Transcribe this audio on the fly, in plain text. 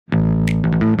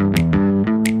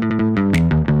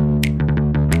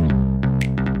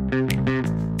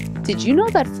Did you know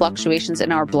that fluctuations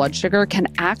in our blood sugar can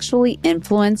actually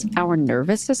influence our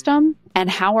nervous system and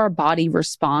how our body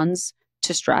responds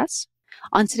to stress?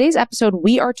 On today's episode,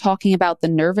 we are talking about the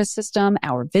nervous system,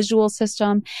 our visual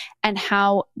system, and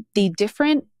how the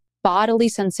different bodily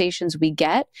sensations we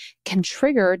get can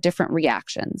trigger different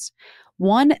reactions.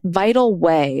 One vital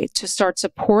way to start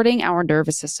supporting our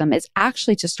nervous system is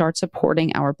actually to start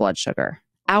supporting our blood sugar.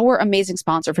 Our amazing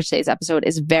sponsor for today's episode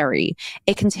is Very,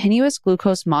 a continuous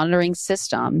glucose monitoring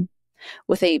system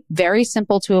with a very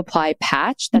simple to apply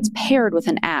patch that's paired with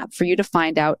an app for you to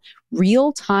find out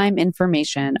real-time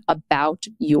information about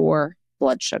your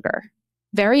blood sugar.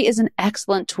 Very is an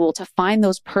excellent tool to find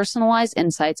those personalized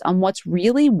insights on what's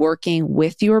really working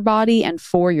with your body and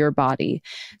for your body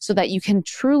so that you can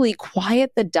truly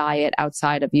quiet the diet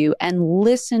outside of you and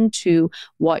listen to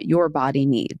what your body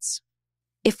needs.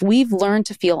 If we've learned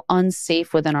to feel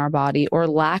unsafe within our body or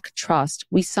lack trust,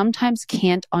 we sometimes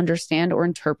can't understand or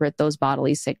interpret those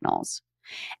bodily signals.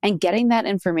 And getting that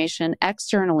information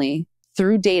externally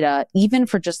through data, even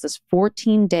for just this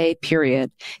 14-day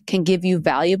period, can give you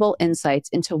valuable insights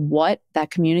into what that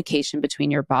communication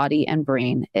between your body and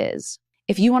brain is.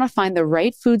 If you want to find the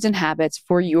right foods and habits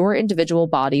for your individual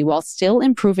body while still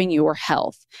improving your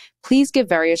health, please give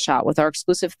Very a shot with our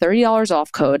exclusive $30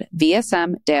 off code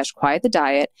VSM-Quiet the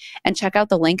Diet and check out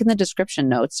the link in the description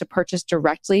notes to purchase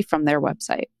directly from their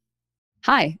website.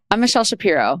 Hi, I'm Michelle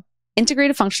Shapiro,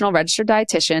 integrative functional registered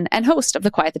dietitian and host of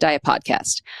the Quiet the Diet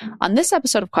podcast. On this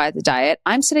episode of Quiet the Diet,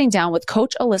 I'm sitting down with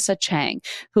Coach Alyssa Chang,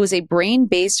 who is a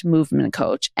brain-based movement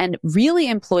coach and really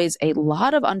employs a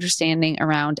lot of understanding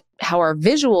around how our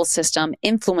visual system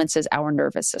influences our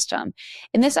nervous system.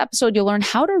 In this episode, you'll learn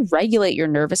how to regulate your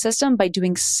nervous system by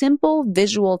doing simple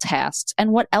visual tasks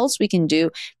and what else we can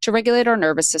do to regulate our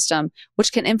nervous system,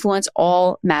 which can influence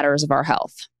all matters of our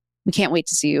health. We can't wait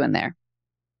to see you in there.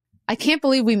 I can't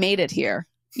believe we made it here.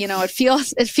 You know, it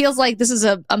feels like this is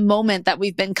a moment that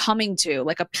we've been coming to,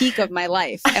 like a peak of my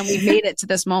life, and we've made it to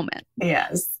this moment.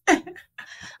 Yes.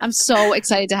 I'm so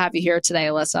excited to have you here today,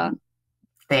 Alyssa.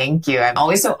 Thank you. I'm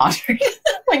always so honored.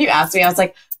 When you asked me, I was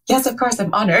like, yes, of course,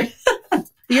 I'm honored.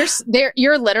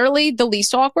 You're literally the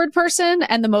least awkward person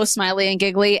and the most smiley and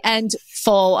giggly and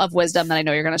full of wisdom that I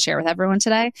know you're going to share with everyone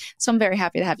today. So I'm very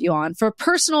happy to have you on for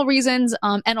personal reasons,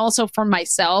 and also for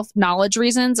myself, knowledge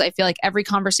reasons. I feel like every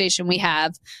conversation we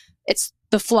have, it's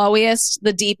the flowiest,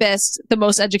 the deepest, the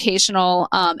most educational,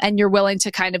 and you're willing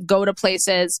to kind of go to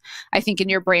places, I think, in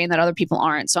your brain that other people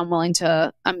aren't. So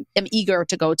I'm eager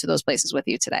to go to those places with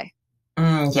you today.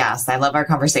 Yes, I love our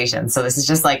conversation. So this is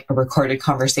just like a recorded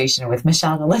conversation with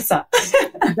Michelle and Alyssa.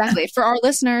 Exactly. For our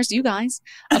listeners, you guys.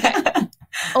 Okay.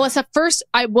 Alyssa, first,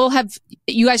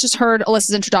 you guys just heard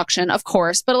Alyssa's introduction, of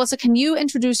course, but Alyssa, can you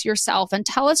introduce yourself and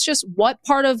tell us just what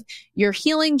part of your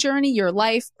healing journey, your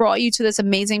life, brought you to this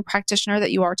amazing practitioner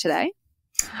that you are today?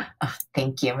 Oh,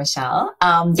 thank you, Michelle.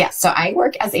 Yes, so I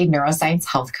work as a neuroscience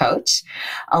health coach.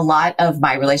 A lot of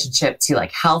my relationship to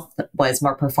like health was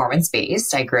more performance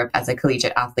based. I grew up as a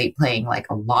collegiate athlete playing like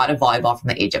a lot of volleyball from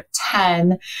the age of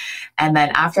 10. And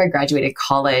then after I graduated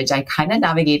college, I kind of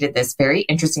navigated this very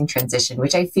interesting transition,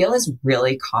 which I feel is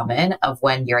really common, of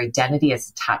when your identity is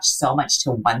attached so much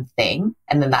to one thing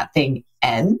and then that thing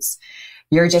ends.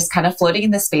 You're just kind of floating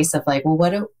in the space of like, well, what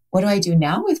do I do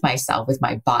now with myself, with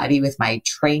my body, with my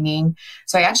training?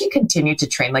 So I actually continued to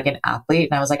train like an athlete.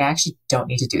 And I was like, I actually don't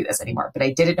need to do this anymore, but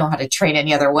I didn't know how to train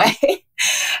any other way.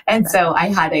 And so I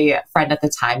had a friend at the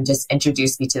time just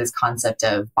introduce me to this concept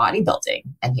of bodybuilding.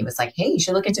 And he was like, hey, you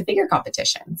should look into figure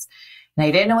competitions. And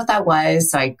I didn't know what that was.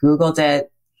 So I Googled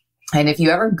it. And if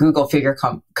you ever Google figure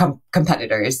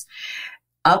competitors,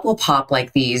 up will pop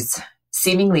like these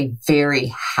seemingly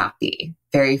very happy,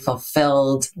 very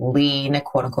fulfilled, lean,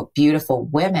 quote unquote, beautiful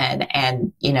women.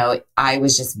 And, you know, I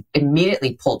was just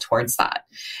immediately pulled towards that.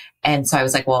 And so I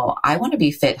was like, well, I want to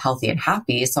be fit, healthy, and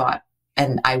happy.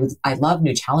 I love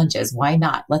new challenges. Why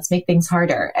not? Let's make things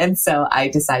harder. And so I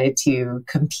decided to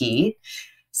compete,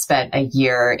 spent a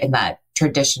year in that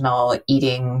traditional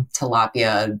eating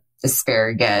tilapia,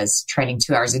 asparagus, training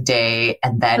 2 hours a day,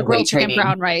 and then the weight training.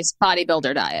 Brown rice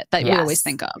bodybuilder diet that we always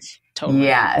think of. Totally.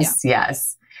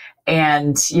 Yes.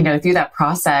 And, you know, through that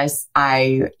process,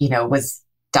 I, was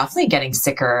definitely getting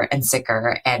sicker and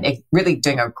sicker and really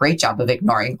doing a great job of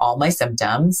ignoring all my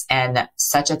symptoms and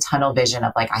such a tunnel vision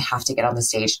of like, I have to get on the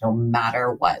stage no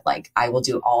matter what. Like I will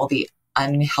do all the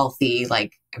unhealthy,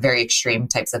 like very extreme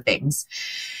types of things.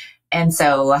 And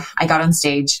so I got on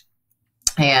stage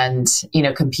and,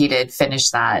 competed,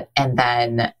 finished that, and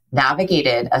then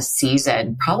navigated a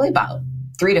season, probably about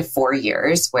 3 to 4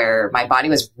 years where my body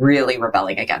was really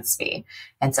rebelling against me.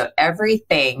 And so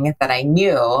everything that I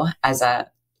knew as a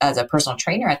personal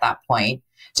trainer at that point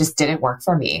just didn't work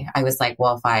for me. I was like,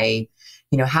 well, if I,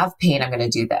 have pain, I'm going to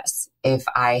do this. If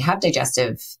I have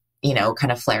digestive,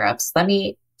 kind of flare-ups, let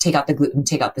me take out the gluten,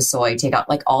 take out the soy, take out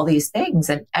like all these things.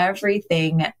 And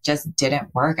everything just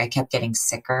didn't work. I kept getting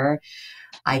sicker.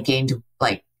 I gained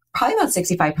like probably about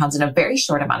 65 pounds in a very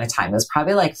short amount of time. It was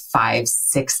probably like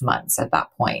 5-6 months at that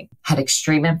point. Had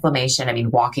extreme inflammation. I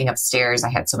mean, walking upstairs, I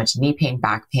had so much knee pain,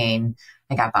 back pain.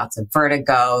 I got bouts of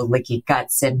vertigo, leaky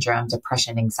gut syndrome,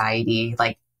 depression, anxiety,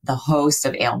 like the host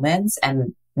of ailments,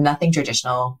 and nothing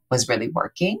traditional was really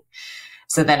working.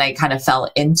 So then I kind of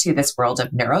fell into this world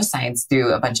of neuroscience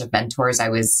through a bunch of mentors I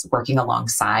was working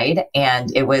alongside.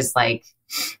 And it was like,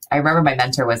 I remember my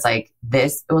mentor was like,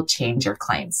 this will change your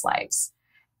clients' lives.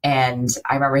 And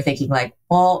I remember thinking like,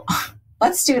 well,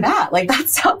 let's do that. Like, that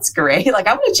sounds great. Like,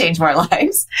 I'm going to change more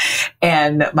lives.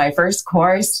 And my first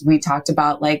course, we talked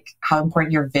about like how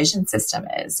important your vision system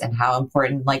is and how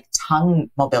important like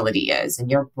tongue mobility is and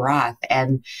your breath.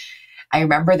 And I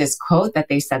remember this quote that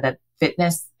they said that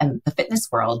fitness and the fitness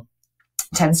world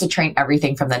tends to train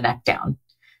everything from the neck down,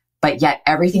 but yet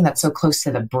everything that's so close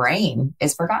to the brain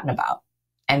is forgotten about.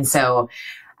 And so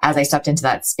as I stepped into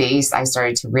that space, I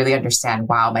started to really understand,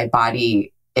 wow, my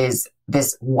body is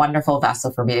this wonderful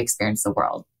vessel for me to experience the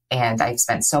world. And I've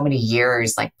spent so many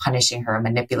years like punishing her,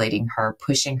 manipulating her,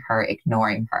 pushing her,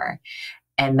 ignoring her.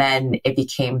 And then it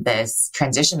became this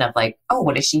transition of like, oh,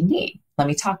 what does she need? Let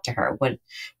me talk to her.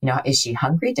 Is she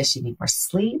hungry? Does she need more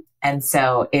sleep? And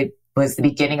so it was the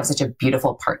beginning of such a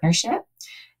beautiful partnership.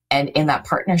 And in that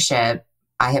partnership,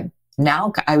 I have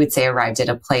now, I would say, arrived at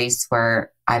a place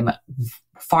where I'm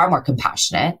far more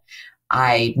compassionate.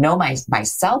 I know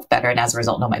myself better, and as a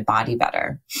result, know my body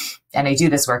better. And I do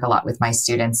this work a lot with my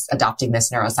students, adopting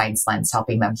this neuroscience lens,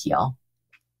 helping them heal.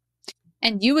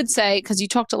 And you would say, because you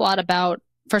talked a lot about,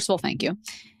 first of all, thank you.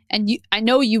 And I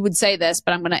know you would say this,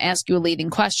 but I'm going to ask you a leading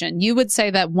question. You would say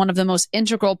that one of the most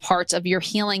integral parts of your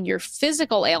healing your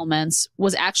physical ailments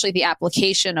was actually the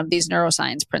application of these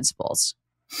neuroscience principles.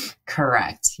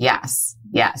 Correct. Yes.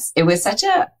 It was such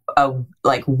a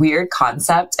like weird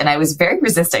concept. And I was very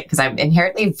resistant because I'm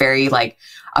inherently very like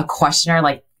a questioner.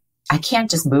 Like, I can't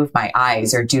just move my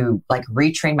eyes or do like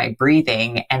retrain my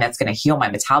breathing and it's going to heal my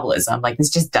metabolism. Like, this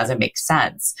just doesn't make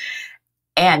sense.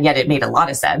 And yet it made a lot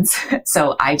of sense.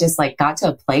 So I just like got to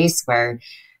a place where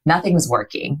nothing was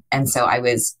working. And so I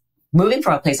was moving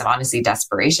from a place of honestly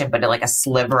desperation, but like a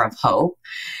sliver of hope.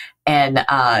 And,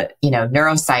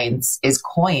 neuroscience is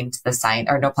coined the science,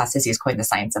 or neuroplasticity is coined the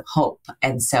science of hope.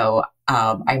 And so,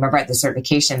 I remember at the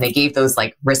certification, they gave those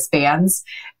like wristbands,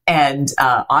 and,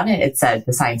 on it said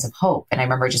the science of hope. And I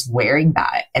remember just wearing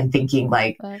that and thinking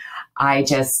like, I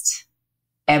just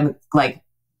am like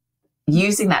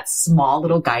using that small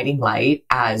little guiding light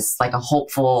as like a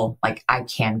hopeful, like, I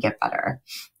can get better.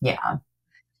 Yeah.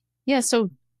 Yeah.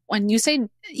 So when you say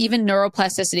even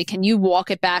neuroplasticity, can you walk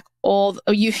it back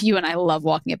you and I love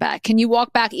walking it back. Can you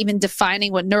walk back even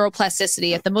defining what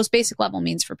neuroplasticity at the most basic level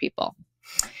means for people?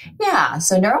 Yeah.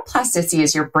 So neuroplasticity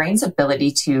is your brain's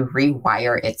ability to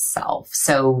rewire itself.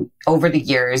 So over the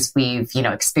years, we've,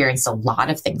 experienced a lot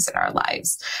of things in our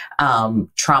lives.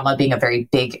 Trauma being a very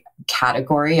big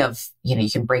category of, you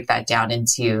can break that down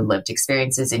into lived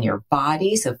experiences in your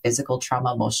body. So physical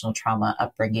trauma, emotional trauma,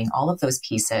 upbringing, all of those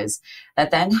pieces that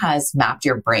then has mapped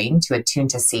your brain to attune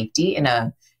to safety in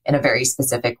a very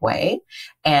specific way.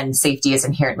 And safety is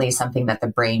inherently something that the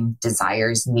brain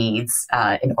desires, needs,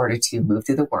 in order to move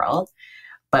through the world.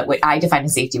 But what I define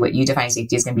as safety, what you define as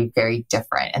safety is going to be very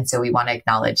different. And so we want to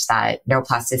acknowledge that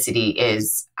neuroplasticity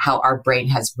is how our brain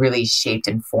has really shaped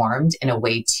and formed in a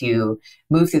way to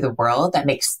move through the world that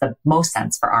makes the most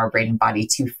sense for our brain and body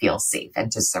to feel safe and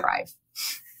to survive.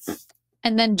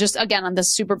 And then just again, on the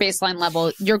super baseline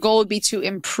level, your goal would be to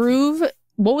improve.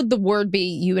 What would the word be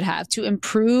you would have to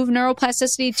improve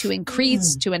neuroplasticity, to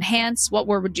increase, to enhance? What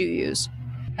word would you use?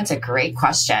 That's a great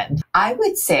question. I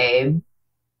would say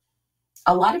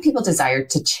a lot of people desire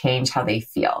to change how they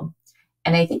feel.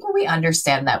 And I think when we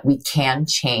understand that we can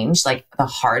change, like the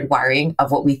hardwiring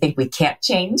of what we think we can't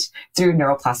change through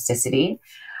neuroplasticity,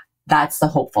 that's the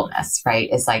hopefulness, right?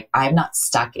 It's like, I'm not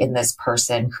stuck in this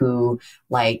person who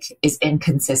like is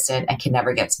inconsistent and can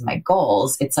never get to my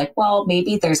goals. It's like, well,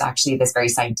 maybe there's actually this very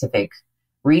scientific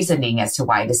reasoning as to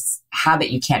why this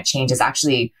habit you can't change is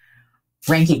actually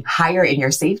ranking higher in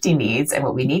your safety needs. And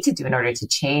what we need to do in order to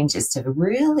change is to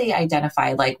really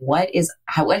identify like what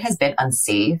has been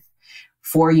unsafe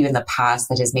for you in the past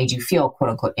that has made you feel quote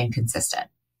unquote inconsistent.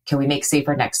 can we make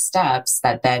safer next steps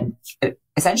that then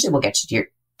essentially will get you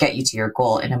to your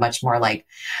goal in a much more like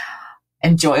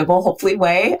enjoyable, hopefully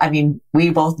way. I mean, we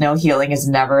both know healing is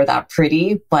never that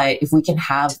pretty, but if we can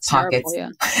have pockets,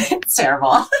 terrible, it's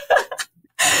terrible.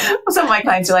 Some of my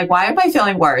clients are like, why am I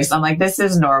feeling worse? I'm like, this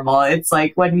is normal. It's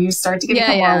like when you start to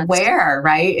become more aware,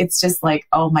 right? It's just like,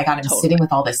 oh my God, I'm sitting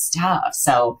with all this stuff.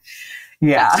 So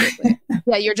yeah.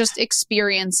 Yeah, you're just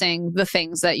experiencing the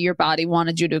things that your body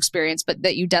wanted you to experience, but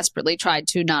that you desperately tried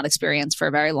to not experience for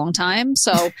a very long time.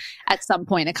 So at some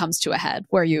point it comes to a head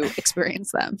where you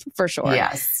experience them for sure.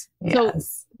 Yes. So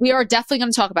we are definitely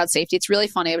going to talk about safety. It's really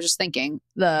funny. I was just thinking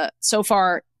so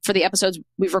far for the episodes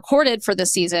we've recorded for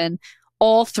this season,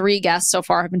 all 3 guests so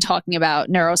far have been talking about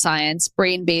neuroscience,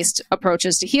 brain-based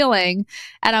approaches to healing.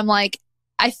 And I'm like,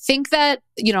 I think that,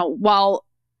 while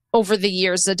over the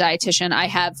years as a dietitian, I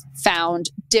have found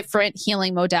different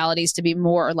healing modalities to be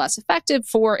more or less effective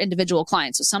for individual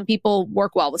clients. So some people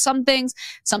work well with some things,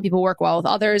 some people work well with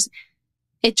others.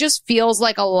 It just feels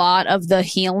like a lot of the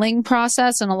healing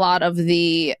process and a lot of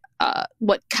the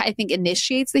what I think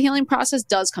initiates the healing process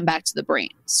does come back to the brain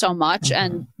so much.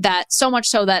 And that so much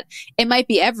so that it might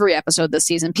be every episode this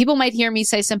season. People might hear me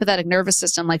say sympathetic nervous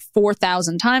system like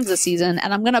 4,000 times this season,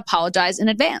 and I'm going to apologize in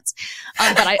advance.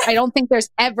 But I don't think there's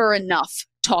ever enough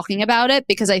talking about it,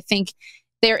 because I think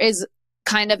there is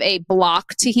kind of a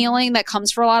block to healing that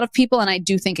comes for a lot of people. And I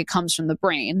do think it comes from the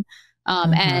brain.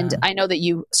 And I know that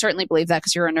you certainly believe that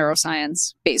because you're a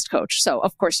neuroscience based coach. So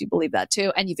of course you believe that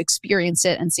too. And you've experienced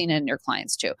it and seen it in your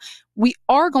clients too. We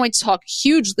are going to talk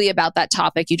hugely about that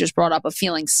topic you just brought up of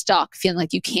feeling stuck, feeling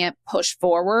like you can't push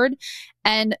forward.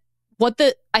 And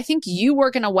I think you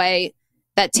work in a way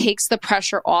that takes the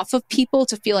pressure off of people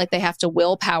to feel like they have to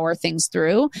willpower things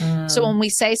through. So when we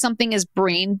say something is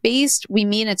brain based, we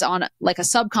mean it's on like a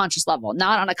subconscious level,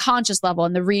 not on a conscious level.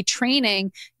 And the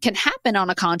retraining can happen on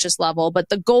a conscious level, but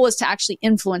the goal is to actually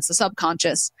influence the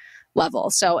subconscious level.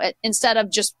 So instead of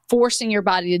just forcing your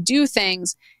body to do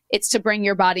things, it's to bring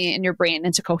your body and your brain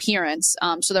into coherence.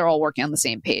 So they're all working on the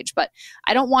same page. But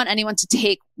I don't want anyone to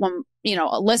take when,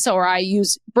 Alyssa or I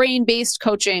use brain-based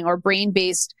coaching or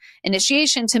brain-based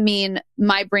initiation to mean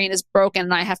my brain is broken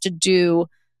and I have to do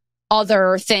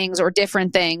other things or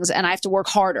different things and I have to work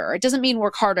harder. It doesn't mean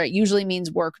work harder. It usually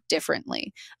means work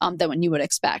differently than what you would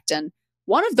expect. And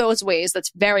one of those ways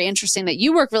that's very interesting that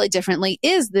you work really differently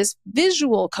is this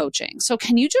visual coaching. So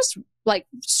can you just like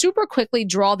super quickly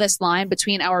draw this line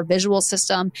between our visual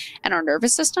system and our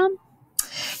nervous system?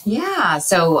 Yeah.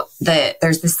 So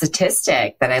there's this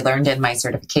statistic that I learned in my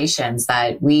certifications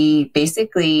that we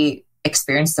basically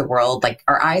experience the world like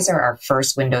our eyes are our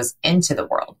first windows into the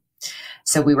world.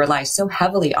 So we rely so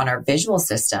heavily on our visual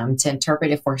system to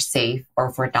interpret if we're safe or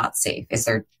if we're not safe. Is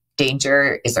there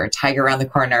danger? Is there a tiger around the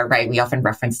corner? Right? We often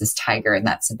reference this tiger in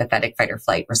that sympathetic fight or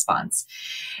flight response.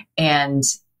 And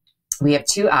we have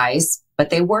 2 eyes, but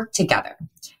they work together.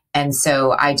 And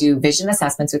so I do vision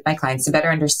assessments with my clients to better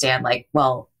understand, like,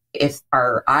 well, if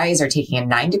our eyes are taking in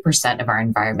 90% of our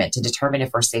environment to determine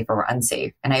if we're safe or we're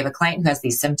unsafe. And I have a client who has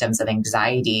these symptoms of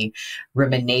anxiety,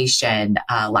 rumination,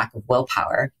 lack of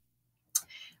willpower.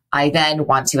 I then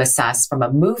want to assess from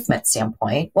a movement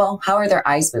standpoint, well, how are their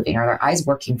eyes moving? Are their eyes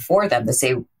working for them the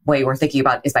same way we're thinking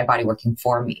about, is my body working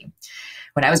for me?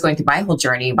 When I was going through my whole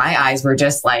journey, my eyes were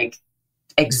just like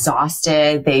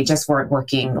exhausted. They just weren't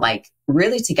working like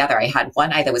really together. I had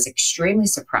one eye that was extremely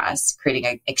suppressed, creating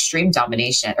an extreme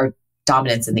dominance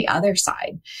in the other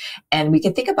side. And we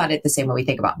can think about it the same way we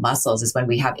think about muscles is when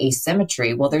we have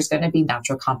asymmetry, well, there's going to be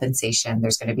natural compensation.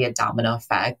 There's going to be a domino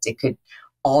effect. It could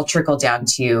all trickle down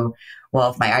to,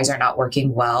 well, if my eyes are not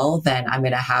working well, then I'm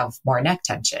going to have more neck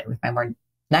tension. With my more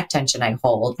neck tension I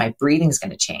hold, my breathing is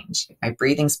going to change. If my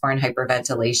breathing's more in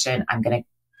hyperventilation, I'm going to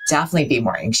definitely be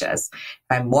more anxious.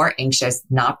 If I'm more anxious,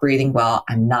 not breathing well,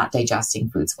 I'm not digesting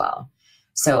foods well.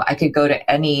 So I could go to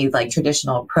any like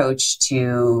traditional approach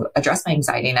to address my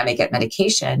anxiety and I may get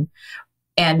medication.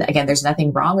 And again, there's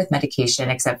nothing wrong with medication,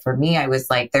 except for me, I was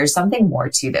like, there's something more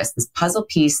to this puzzle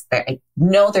piece that I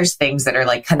know there's things that are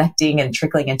like connecting and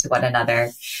trickling into one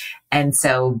another. And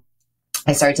so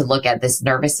I started to look at this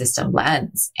nervous system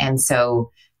lens. And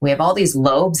so we have all these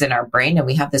lobes in our brain and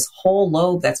we have this whole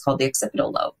lobe that's called the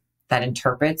occipital lobe that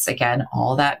interprets, again,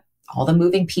 all the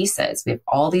moving pieces. We have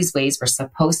all these ways we're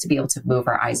supposed to be able to move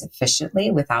our eyes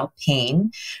efficiently without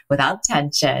pain, without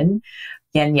tension.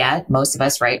 And yet most of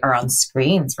us, right, are on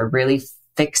screens. We're really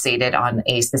fixated on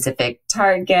a specific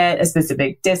target, a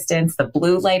specific distance, the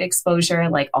blue light exposure,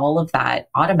 like all of that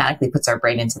automatically puts our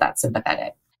brain into that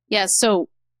sympathetic. Yeah. So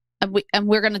and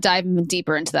we're going to dive even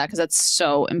deeper into that because that's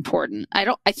so important.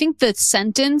 I think the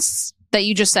sentence that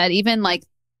you just said, even like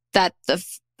that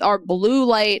our blue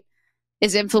light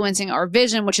is influencing our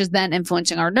vision, which is then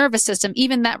influencing our nervous system,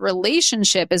 even that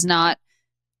relationship is not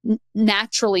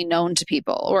naturally known to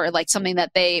people, or like something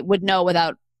that they would know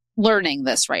without learning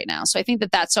this right now. So I think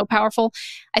that that's so powerful.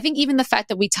 I think even the fact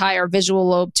that we tie our visual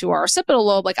lobe to our occipital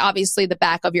lobe, like obviously the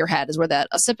back of your head is where that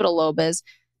occipital lobe is,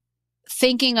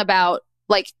 thinking about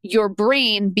like your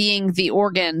brain being the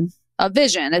organ of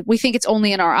vision. We think it's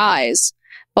only in our eyes,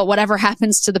 but whatever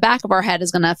happens to the back of our head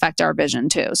is going to affect our vision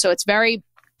too. So it's very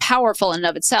powerful in and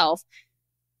of itself.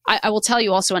 I will tell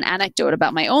you also an anecdote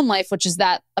about my own life, which is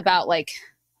that about like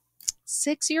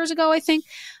 6 years ago, I think,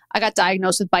 I got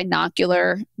diagnosed with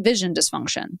binocular vision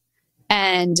dysfunction.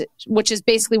 And which is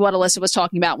basically what Alyssa was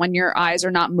talking about, when your eyes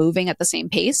are not moving at the same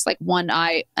pace, like one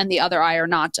eye and the other eye are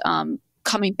not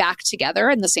coming back together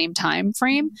in the same time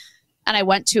frame. And I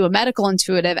went to a medical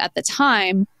intuitive at the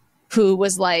time who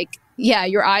was like, yeah,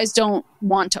 your eyes don't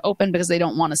want to open because they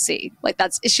don't want to see. Like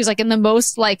she's like, in the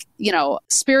most like,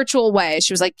 spiritual way.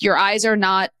 She was like, your eyes are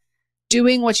not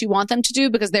doing what you want them to do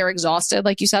because they're exhausted,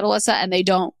 like you said, Alyssa, and they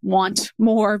don't want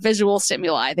more visual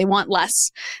stimuli. They want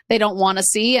less. They don't want to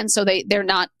see. And so they're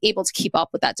not able to keep up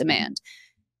with that demand.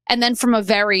 And then from a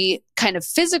very kind of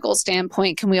physical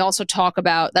standpoint, can we also talk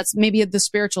about, that's maybe the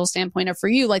spiritual standpoint of for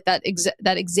you, like that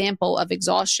example of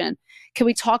exhaustion. Can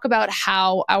we talk about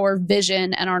how our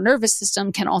vision and our nervous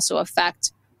system can also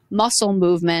affect muscle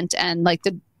movement and like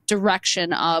the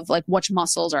direction of like which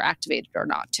muscles are activated or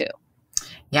not too?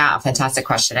 Yeah, fantastic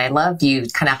question. I love you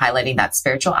kind of highlighting that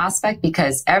spiritual aspect,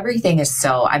 because everything is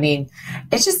so,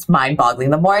 it's just mind boggling.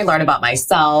 The more I learn about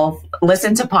myself,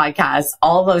 listen to podcasts,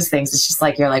 all those things, it's just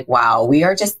like, you're like, wow, we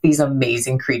are just these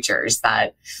amazing creatures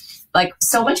that like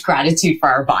so much gratitude for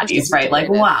our bodies, right? Like,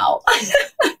 wow.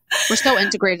 We're so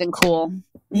integrated and cool.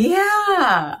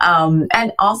 Yeah.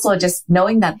 And also just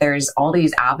knowing that there's all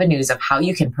these avenues of how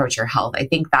you can approach your health. I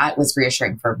think that was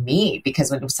reassuring for me,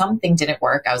 because when something didn't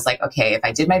work, I was like, okay, if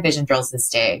I did my vision drills this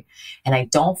day and I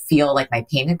don't feel like my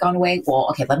pain had gone away, well,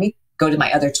 okay, let me go to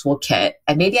my other toolkit,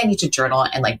 and maybe I need to journal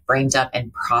and like brain dump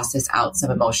and process out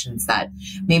some emotions that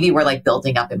maybe were like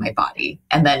building up in my body.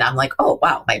 And then I'm like, oh,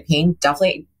 wow, my pain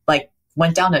definitely like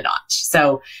went down a notch.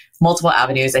 So multiple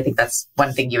avenues. I think that's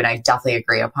one thing you and I definitely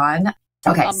agree upon.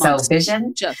 Okay, so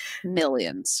vision. Just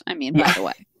millions. By the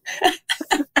way.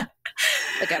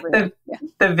 Like everyone.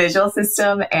 The visual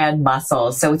system and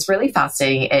muscles. So what's really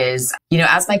fascinating is,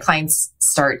 as my clients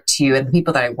start to, and the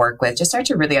people that I work with, just start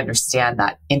to really understand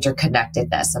that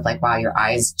interconnectedness of like, wow, your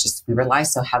eyes we rely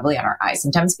so heavily on our eyes.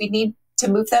 Sometimes we need to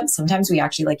move them. Sometimes we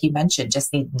actually, like you mentioned,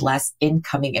 just need less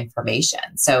incoming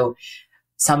information. So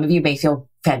some of you may feel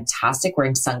fantastic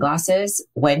wearing sunglasses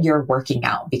when you're working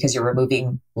out because you're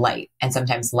removing light. And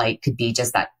sometimes light could be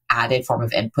just that added form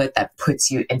of input that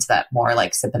puts you into that more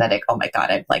like sympathetic, oh my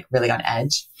God, I'm like really on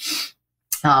edge.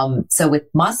 So with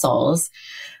muscles,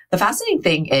 the fascinating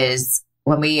thing is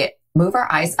when we move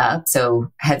our eyes up, so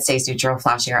head stays neutral,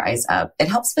 flashing our eyes up, it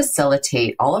helps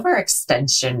facilitate all of our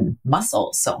extension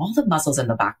muscles. So all the muscles in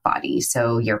the back body.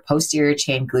 So your posterior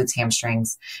chain, glutes,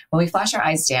 hamstrings. When we flash our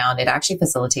eyes down, it actually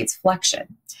facilitates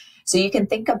flexion. So you can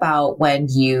think about when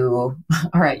you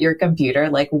are at your computer,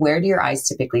 like where do your eyes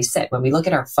typically sit? When we look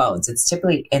at our phones, it's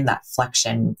typically in that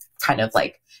flexion, kind of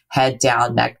like head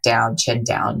down, neck down, chin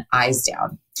down, eyes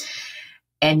down.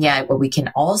 And yet what we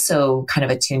can also kind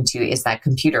of attune to is that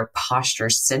computer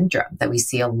posture syndrome that we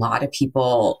see a lot of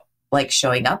people like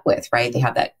showing up with, right? They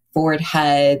have that forward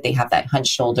head, they have that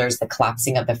hunched shoulders, the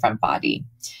collapsing of the front body.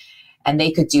 And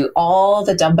they could do all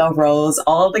the dumbbell rows,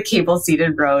 all the cable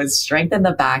seated rows, strengthen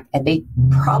the back, and they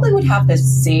probably would have the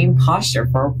same posture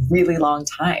for a really long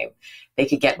time. They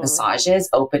could get massages,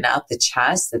 open up the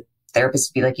chest. The therapist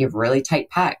would be like, you have really tight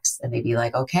pecs. And they'd be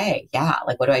like, okay, yeah,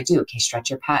 like what do I do? Okay, stretch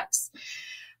your pecs.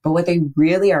 But what they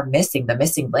really are missing, the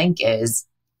missing link is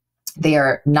they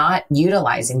are not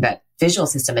utilizing that visual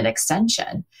system and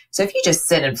extension. So if you just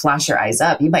sit and flash your eyes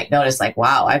up, you might notice like,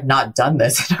 wow, I've not done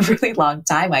this in a really long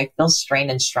time. I feel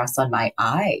strain and stress on my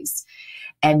eyes.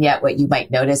 And yet what you might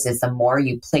notice is the more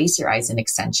you place your eyes in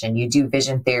extension, you do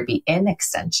vision therapy in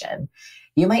extension,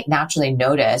 you might naturally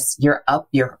notice you're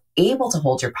able to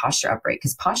hold your posture upright,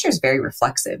 because posture is very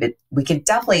reflexive. We can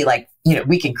definitely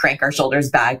we can crank our shoulders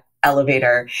back, elevate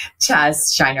our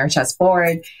chest, shine our chest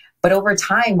forward. But over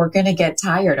time, we're going to get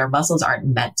tired. Our muscles aren't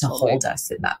meant to hold us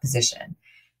in that position.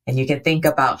 And you can think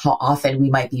about how often we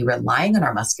might be relying on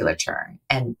our musculature.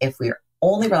 And if we're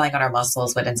only relying on our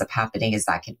muscles, what ends up happening is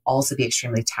that can also be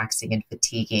extremely taxing and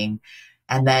fatiguing.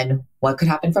 And then what could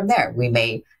happen from there? We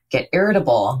may get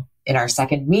irritable in our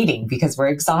second meeting because we're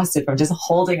exhausted from just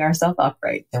holding ourselves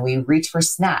upright. Then we reach for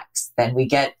snacks. Then we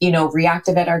get,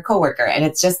 reactive at our coworker. And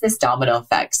it's just this domino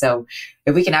effect. So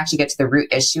if we can actually get to the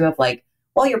root issue of like,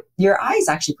 well, your eyes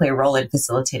actually play a role in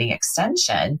facilitating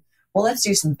extension. Well, let's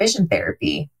do some vision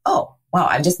therapy. Oh, wow.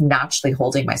 I'm just naturally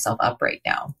holding myself upright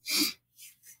now.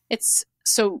 It's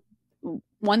so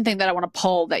one thing that I want to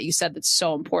pull that you said that's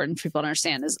so important for people to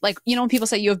understand is like, when people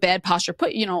say you have bad posture,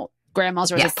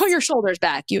 grandmas are like, put your shoulders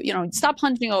back, stop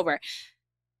hunching over.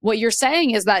 What you're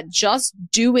saying is that just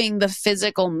doing the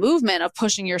physical movement of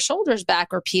pushing your shoulders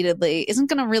back repeatedly isn't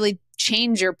going to really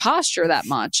change your posture that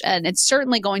much. And it's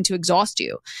certainly going to exhaust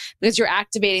you because you're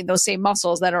activating those same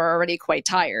muscles that are already quite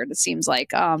tired, it seems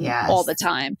like, all the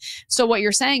time. So what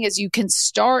you're saying is you can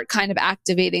start kind of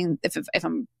activating, if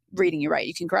I'm reading you right,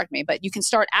 you can correct me, but you can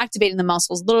start activating the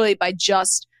muscles literally by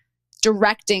just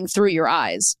directing through your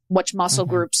eyes which muscle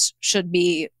groups should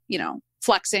be,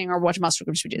 flexing or which muscle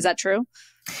groups should be. Is that true?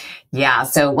 Yeah.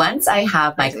 So once I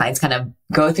have my clients kind of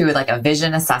go through like a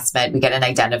vision assessment, we get an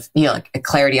like a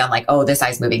clarity on like, oh, this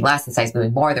eye's moving less, this eye's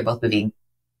moving more. They're both moving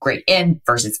great in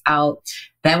versus out.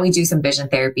 Then we do some vision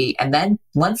therapy. And then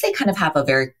once they kind of have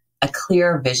a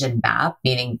clear vision map,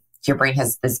 meaning your brain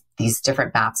has these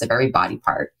different maps of every body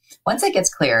part. Once it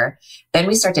gets clear, then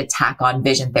we start to tack on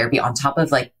vision therapy on top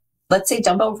of like, let's say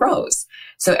dumbbell rows.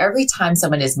 So every time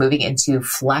someone is moving into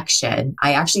flexion,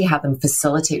 I actually have them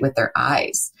facilitate with their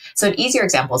eyes. So an easier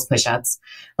example is push-ups.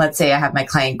 Let's say I have my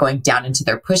client going down into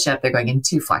their push-up. They're going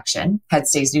into flexion. Head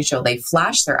stays neutral. They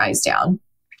flash their eyes down.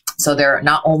 So they're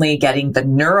not only getting the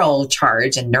neural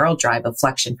charge and neural drive of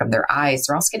flexion from their eyes,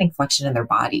 they're also getting flexion in their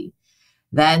body.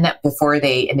 Then before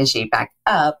they initiate back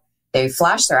up, they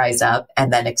flash their eyes up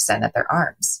and then extend at their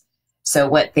arms. So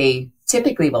what they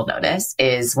typically will notice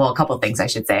is, well, a couple of things I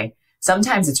should say.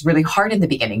 Sometimes it's really hard in the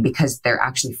beginning because they're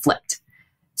actually flipped.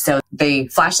 So they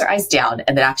flash their eyes down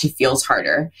and it actually feels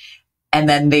harder. And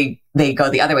then they go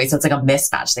the other way. So it's like a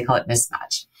mismatch. They call it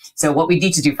mismatch. So what we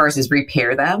need to do first is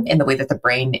repair them in the way that the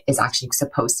brain is actually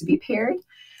supposed to be paired.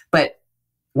 But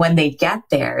when they get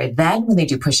there, then when they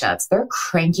do push-ups, they're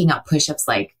cranking up push-ups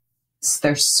like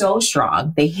they're so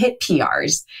strong. They hit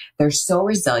PRs. They're so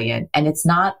resilient. And it's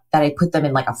not that I put them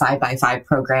in like a 5x5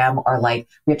 program or like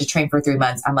we have to train for 3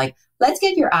 months. I'm like, let's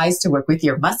get your eyes to work with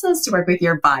your muscles, to work with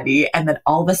your body. And then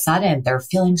all of a sudden they're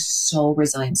feeling so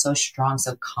resilient, so strong,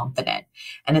 so confident.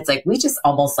 And it's like, we just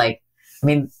almost like,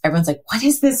 everyone's like, what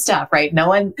is this stuff? Right?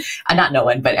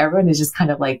 But everyone is just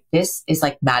kind of like, this is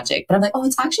like magic. But I'm like, oh,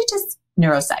 it's actually just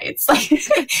neuroscience. Like if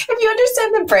you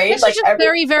understand the brain, it's like just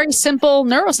very, very simple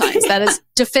neuroscience that is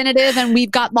definitive and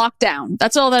we've got locked down.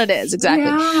 That's all that it is. Exactly.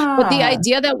 Yeah. But the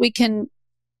idea that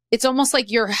it's almost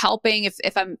like you're helping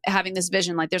if I'm having this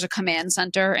vision, like there's a command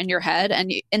center in your head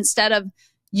and instead of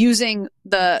using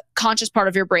the conscious part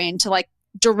of your brain to like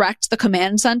direct the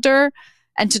command center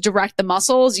and to direct the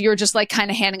muscles, you're just like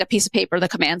kind of handing a piece of paper to the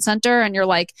command center and you're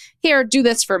like, here, do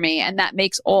this for me. And that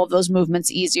makes all of those movements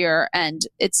easier. And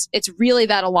it's really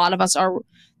that a lot of us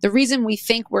the reason we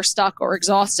think we're stuck or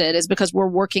exhausted is because we're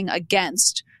working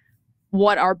against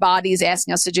what our body is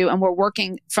asking us to do. And we're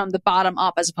working from the bottom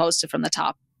up as opposed to from the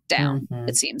top down,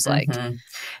 it seems like.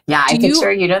 Yeah, I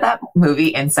picture, that movie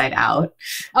Inside Out?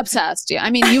 Obsessed. Yeah.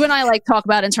 You and I like talk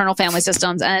about internal family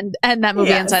systems and that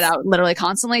movie Inside Out literally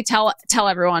constantly. Tell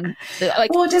everyone.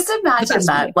 Well, just imagine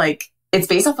that like it's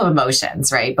based off of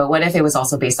emotions, right? But what if it was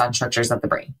also based on structures of the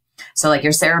brain? So like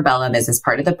your cerebellum is this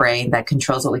part of the brain that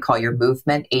controls what we call your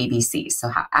movement ABC. So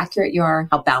how accurate you are,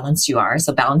 how balanced you are.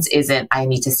 So balance isn't, I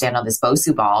need to stand on this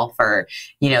Bosu ball for,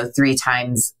 3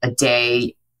 times a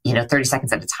day, 30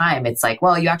 seconds at a time. It's like,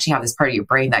 well, you actually have this part of your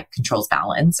brain that controls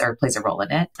balance or plays a role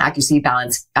in it. Accuracy,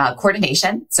 balance,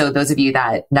 coordination. So those of you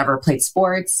that never played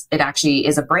sports, it actually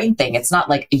is a brain thing. It's not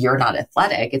like you're not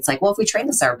athletic. It's like, well, if we train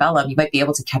the cerebellum, you might be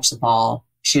able to catch the ball,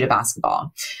 shoot a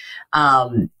basketball,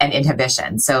 and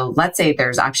inhibition. So let's say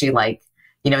there's actually like,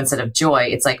 instead of joy,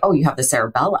 it's like, oh, you have the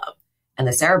cerebellum and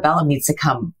the cerebellum needs to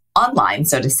come online,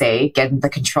 so to say, get in the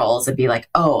controls and be like,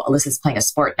 oh, Alyssa's playing a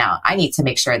sport now. I need to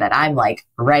make sure that I'm like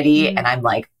ready and I'm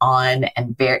like on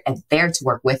and there to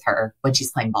work with her when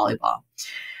she's playing volleyball.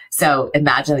 So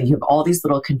imagine that you have all these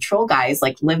little control guys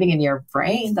like living in your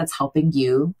brain that's helping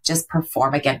you just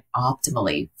perform again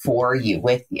optimally for you,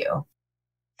 with you.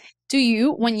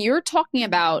 When you're talking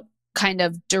about kind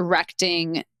of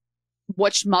directing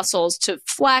which muscles to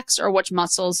flex or which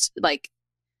muscles like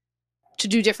to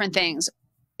do different things,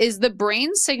 is the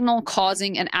brain signal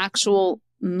causing an actual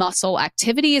muscle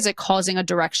activity? Is it causing a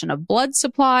direction of blood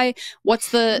supply?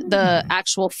 What's the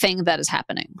actual thing that is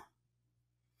happening?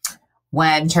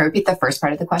 Try to repeat the first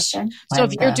part of the question. So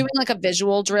if you're doing like a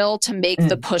visual drill to make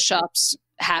the push-ups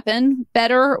happen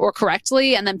better or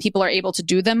correctly, and then people are able to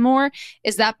do them more,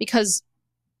 is that because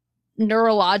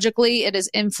neurologically it is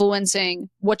influencing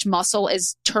which muscle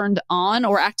is turned on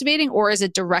or activating, or is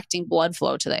it directing blood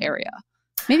flow to the area?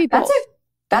 Maybe both.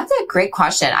 That's a great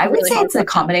question. I would say it's a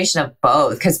combination of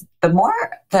both, because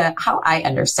how I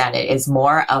understand it is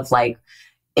more of like,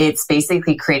 it's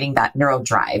basically creating that neural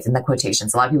drive in the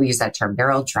quotations. A lot of people use that term,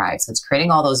 neural drive. So it's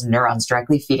creating all those neurons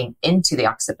directly feeding into the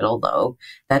occipital lobe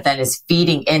that then is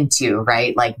feeding into,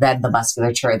 right? Like then the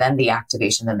musculature, then the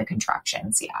activation, then the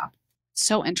contractions. Yeah.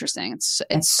 So interesting.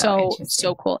 It's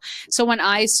so cool. So when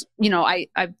I've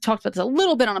talked about this a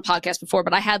little bit on a podcast before,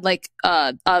 but I had like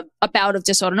a bout of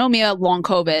dysautonomia, long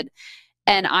COVID.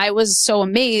 And I was so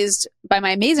amazed by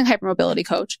my amazing hypermobility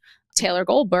coach, Taylor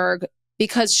Goldberg,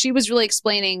 because she was really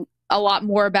explaining a lot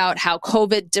more about how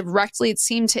COVID directly, it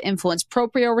seemed to influence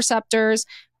proprioreceptors,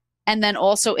 and then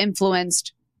also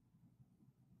influenced,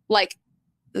 like,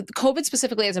 COVID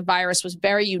specifically as a virus was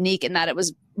very unique in that it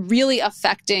was really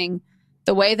affecting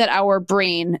the way that our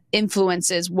brain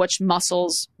influences which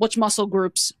muscle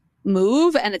groups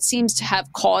move. And it seems to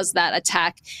have caused that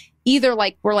attack. Either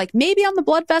like, we're like, maybe on the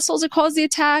blood vessels, it caused the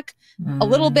attack a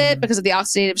little bit because of the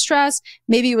oxidative stress.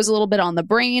 Maybe it was a little bit on the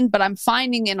brain, but I'm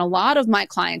finding in a lot of my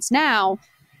clients now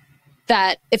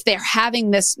that if they're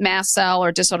having this mast cell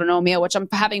or dysautonomia, which I'm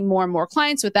having more and more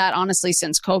clients with that, honestly,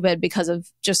 since COVID, because of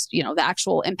just, the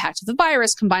actual impact of the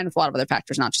virus combined with a lot of other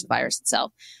factors, not just the virus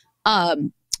itself.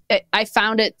 I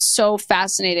found it so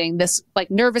fascinating, this like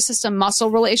nervous system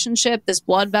muscle relationship, this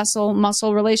blood vessel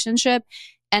muscle relationship,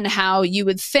 and how you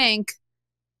would think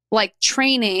like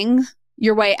training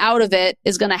your way out of it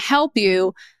is going to help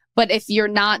you. But if you're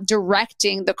not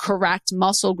directing the correct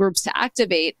muscle groups to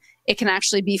activate, it can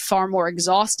actually be far more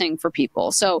exhausting for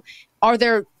people. So are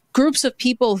there groups of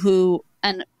people who,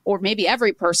 or maybe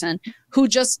every person, who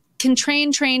just can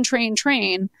train,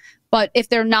 but if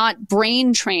they're not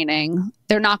brain training,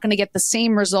 they're not going to get the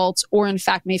same results, or in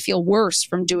fact may feel worse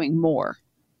from doing more?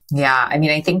 Yeah. I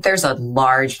mean, I think there's a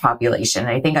large population.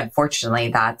 I think unfortunately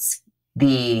that's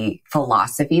the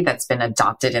philosophy that's been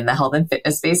adopted in the health and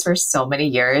fitness space for so many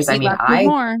years. I'm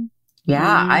one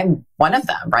of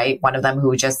them, right? One of them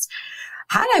who just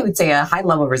had, I would say, a high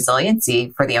level of resiliency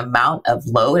for the amount of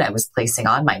load I was placing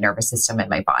on my nervous system and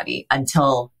my body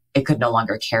until it could no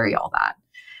longer carry all that.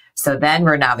 So then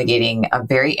we're navigating a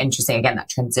very interesting, again, that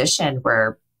transition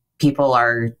where people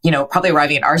are, probably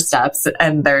arriving at our steps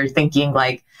and they're thinking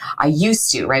like, I used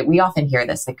to, right? We often hear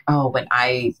this like, oh, when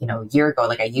a year ago,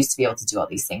 like I used to be able to do all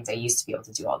these things. I used to be able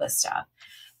to do all this stuff.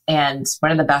 And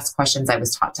one of the best questions I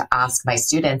was taught to ask my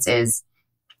students is,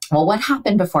 well, what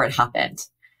happened before it happened?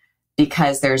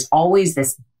 Because there's always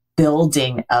this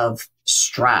building of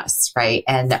stress, right?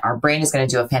 And our brain is going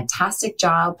to do a fantastic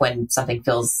job when something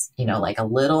feels, like a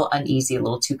little uneasy, a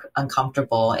little too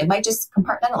uncomfortable. It might just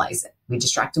compartmentalize it. We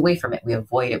distract away from it. We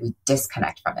avoid it. We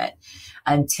disconnect from it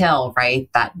until, right,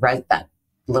 that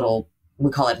little,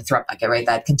 we call it a threat bucket, right?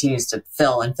 That continues to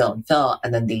fill and fill and fill.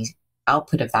 And then the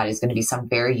output of that is going to be some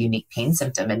very unique pain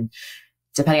symptom. And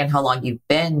depending on how long you've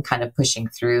been kind of pushing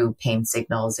through pain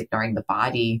signals, ignoring the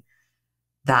body,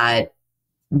 that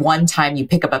one time you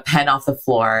pick up a pen off the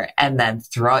floor and then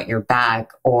throw out your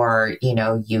back, or,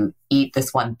 you eat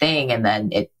this one thing and then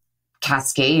it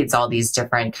cascades all these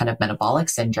different kind of metabolic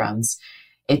syndromes.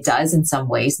 It does in some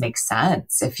ways make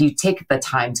sense if you take the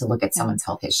time to look at someone's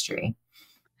health history.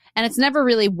 And it's never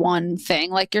really one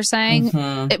thing, like you're saying.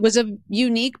 Mm-hmm. It was a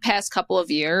unique past couple of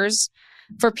years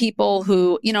for people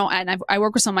who, and I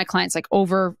work with some of my clients like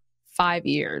over 5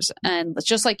 years. And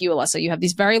just like you, Alyssa, you have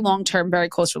these very long-term, very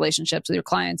close relationships with your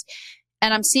clients.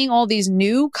 And I'm seeing all these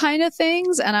new kind of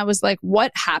things. And I was like,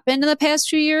 what happened in the past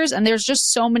few years? And there's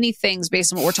just so many things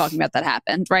based on what we're talking about that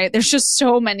happened, right? There's just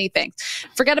so many things.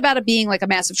 Forget about it being like a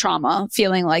massive trauma,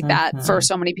 feeling like that for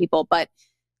so many people. But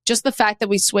just the fact that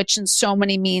we switch in so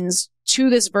many means to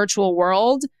this virtual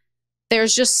world,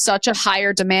 there's just such a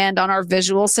higher demand on our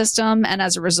visual system, and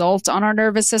as a result on our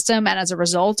nervous system, and as a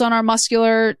result on our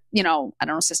muscular,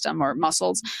 system or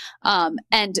muscles.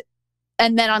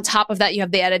 And then on top of that, you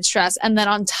have the added stress. And then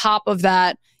on top of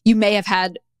that, you may have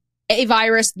had a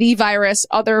virus, the virus,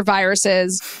 other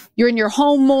viruses. You're in your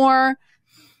home more.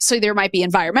 So there might be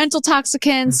environmental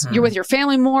toxicants. Mm-hmm. You're with your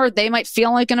family more. They might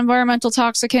feel like an environmental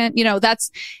toxicant.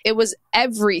 It was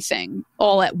everything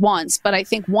all at once. But I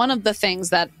think one of the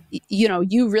things that,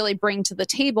 you really bring to the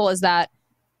table is that,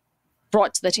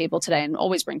 brought to the table today and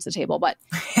always bring to the table, but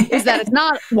is that it's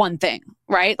not one thing,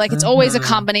 right? Like it's always a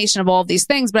combination of all of these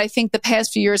things. But I think the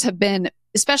past few years have been,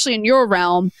 especially in your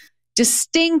realm,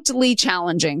 distinctly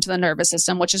challenging to the nervous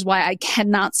system, which is why I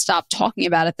cannot stop talking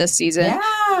about it this season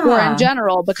Yeah. or in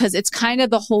general, because it's kind of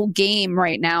the whole game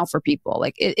right now for people.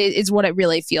 Like it is what it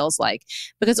really feels like,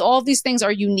 because all of these things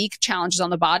are unique challenges on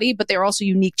the body, but they're also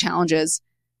unique challenges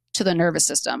to the nervous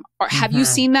system. Or have you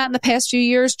seen that in the past few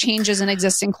years, changes in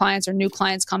existing clients or new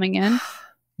clients coming in?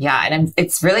 Yeah. And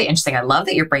it's really interesting. I love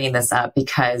that you're bringing this up,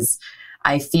 because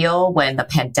I feel when the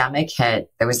pandemic hit,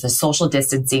 there was the social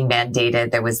distancing mandated,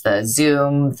 there was the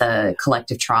Zoom, the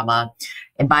collective trauma.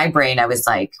 In my brain, I was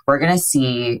like, we're going to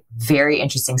see very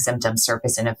interesting symptoms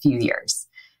surface in a few years,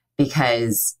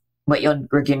 because what you're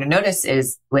going to notice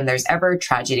is when there's ever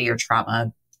tragedy or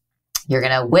trauma, you're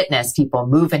going to witness people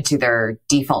move into their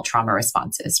default trauma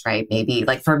responses, right? Maybe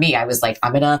like for me, I was like,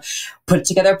 I'm going to put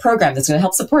together a program that's going to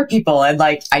help support people. And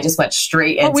like, I just went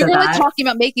straight into that. We were like talking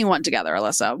about making one together,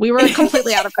 Alyssa. We were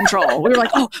completely out of control. We were like,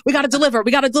 oh, we got to deliver.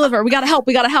 We got to deliver. We got to help.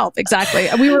 We got to help. Exactly.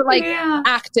 And we were like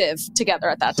active together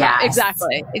at that time. Yes.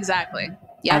 Exactly.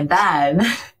 Yeah. And then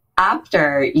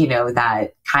after,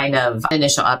 that kind of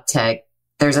initial uptick,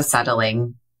 there's a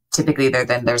settling. Typically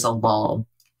then there's a lull.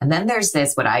 And then there's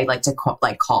this, what I like to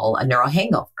call a neural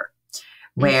hangover,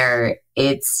 where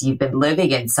you've been living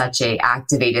in such a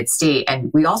activated state. And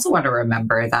we also want to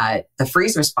remember that the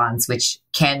freeze response, which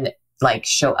can like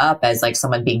show up as like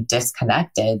someone being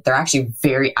disconnected, they're actually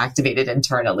very activated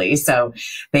internally. So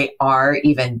they are,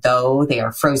 even though they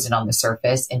are frozen on the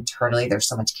surface, internally, there's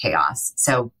so much chaos.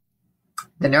 So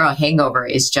the neural hangover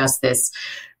is just this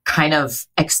kind of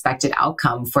expected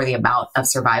outcome for the amount of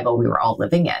survival we were all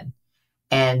living in.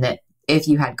 And if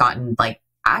you had gotten like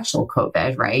actual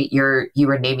COVID, right, you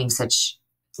were naming such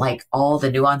like all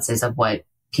the nuances of what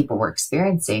people were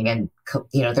experiencing. And,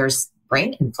 there's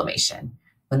brain inflammation.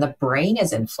 When the brain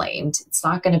is inflamed, it's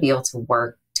not going to be able to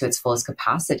work to its fullest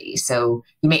capacity. So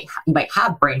you might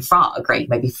have brain fog, right? You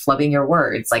might be flubbing your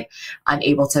words, like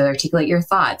unable to articulate your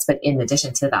thoughts. But in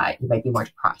addition to that, you might be more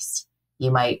depressed.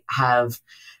 You might have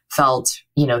felt,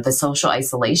 the social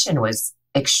isolation was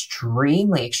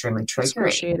extremely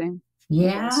triggering.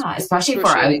 Yeah, especially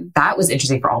that was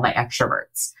interesting for all my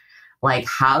extroverts. Like,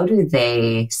 how do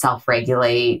they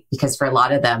self-regulate? Because for a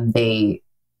lot of them, they,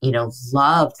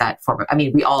 love that form of,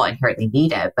 we all inherently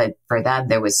need it, but for them,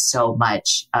 there was so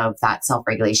much of that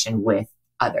self-regulation with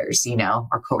others,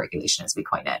 or co-regulation as we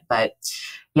coin it. But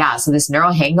yeah, so this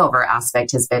neural hangover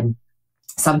aspect has been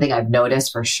something I've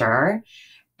noticed for sure.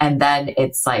 And then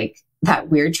it's like, that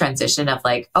weird transition of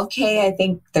like, okay, I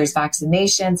think there's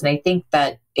vaccinations and I think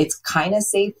that it's kind of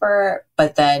safer,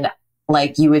 but then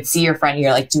like you would see your friend and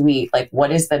you're like,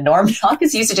 what is the norm now?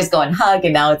 Because you used to just go and hug,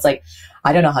 and now it's like,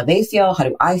 I don't know how they feel. How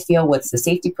do I feel? What's the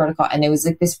safety protocol? And it was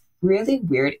like this really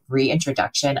weird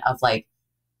reintroduction of like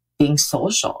being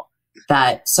social,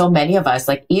 that so many of us,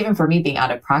 like even for me being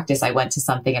out of practice, I went to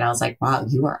something and I was like, wow,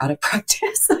 you are out of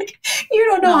practice. Like you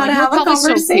don't know how to have a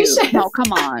conversation. So no,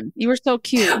 come on. You were so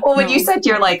cute. Well, when you said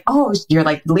you're like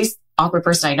the least awkward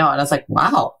person I know. And I was like,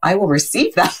 wow, I will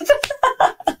receive that.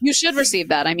 You should receive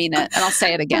that. I mean it. And I'll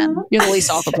say it again. You're the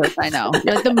least awkward person I know.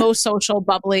 You're like the most social,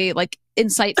 bubbly, like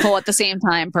insightful at the same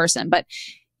time person. But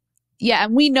yeah,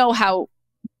 and we know how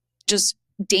just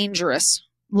dangerous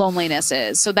loneliness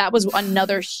is. So that was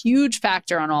another huge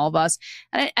factor on all of us.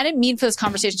 And I didn't mean for this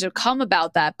conversation to come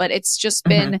about that, but it's just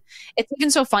been, it's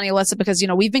been so funny, Alyssa, because,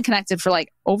 we've been connected for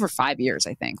like over 5 years,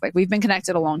 I think. Like we've been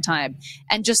connected a long time.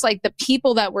 And just like the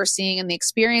people that we're seeing and the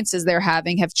experiences they're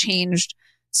having have changed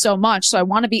so much. So I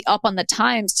want to be up on the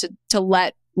times to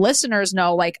let listeners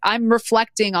know, like I'm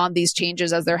reflecting on these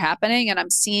changes as they're happening and I'm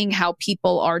seeing how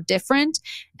people are different.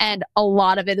 And a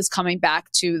lot of it is coming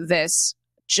back to this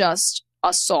just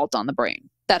assault on the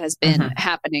brain that has been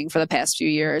happening for the past few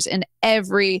years in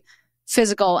every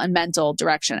physical and mental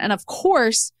direction. And of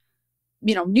course,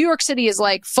 New York City is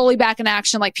like fully back in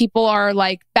action. Like people are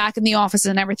like back in the offices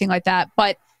and everything like that.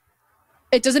 But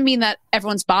it doesn't mean that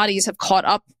everyone's bodies have caught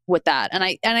up with that. And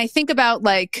I think about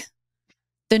like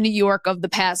the New York of the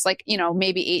past, like,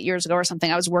 maybe 8 years ago or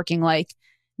something, I was working like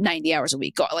 90 hours a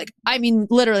week.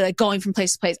 Literally like going from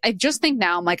place to place. I just think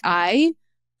now I'm like, I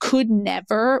would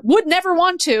never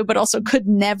want to, but also could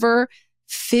never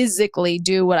physically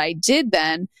do what I did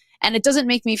then. And it doesn't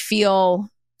make me feel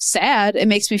sad. It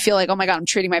makes me feel like, oh my God, I'm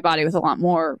treating my body with a lot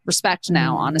more respect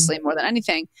now, honestly, more than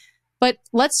anything. But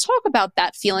let's talk about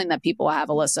that feeling that people have,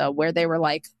 Alyssa, where they were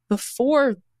like,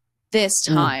 before this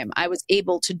time, I was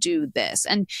able to do this.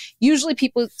 And usually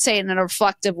people say it in a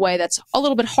reflective way that's a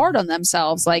little bit hard on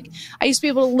themselves. Like, I used to be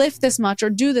able to lift this much or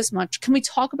do this much. Can we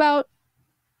talk about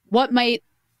what might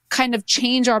kind of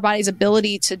change our body's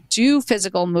ability to do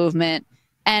physical movement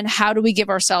And how do we give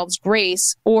ourselves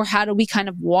grace, or how do we kind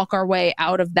of walk our way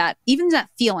out of that, even that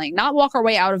feeling, not walk our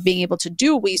way out of being able to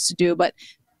do what we used to do, but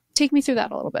take me through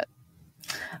that a little bit.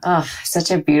 Oh, such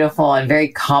a beautiful and very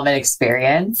common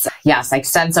experience. Yes, I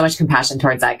extend so much compassion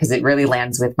towards that because it really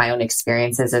lands with my own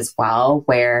experiences as well,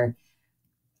 where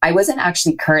I wasn't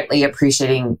actually currently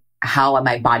appreciating how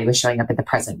my body was showing up at the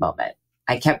present moment.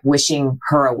 I kept wishing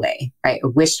her away, right? I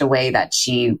wished away that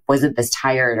she wasn't this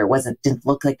tired or didn't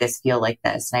look like this, feel like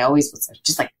this. And I always was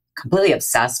just like completely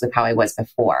obsessed with how I was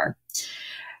before.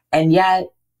 And yet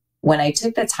when I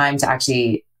took the time to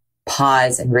actually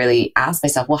pause and really ask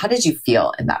myself, well, how did you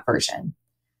feel in that version?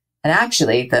 And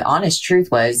actually the honest truth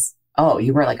was, oh,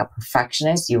 you were like a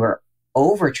perfectionist. You were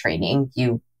overtraining.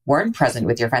 You weren't present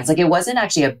with your friends. Like it wasn't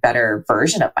actually a better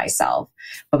version of myself,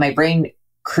 but my brain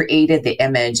created the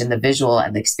image and the visual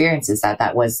and the experiences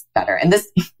that was better. And this,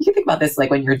 you think about this, like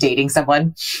when you're dating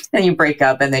someone and you break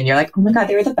up and then you're like, oh my God,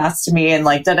 they were the best to me. And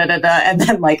like, da, da, da, da. And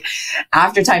then like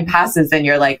after time passes, then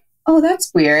you're like, oh,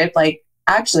 that's weird. Like,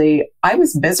 actually, I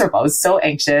was miserable. I was so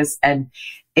anxious. And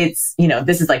it's,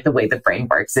 this is like the way the brain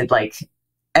works. It like,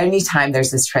 anytime there's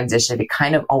this transition, it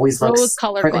kind of always looks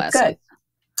color for the good.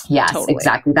 Yes, totally.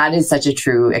 Exactly. That is such a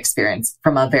true experience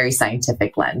from a very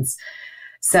scientific lens.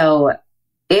 So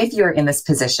if you're in this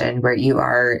position where you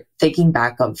are thinking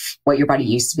back of what your body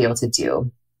used to be able to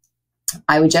do,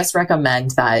 I would just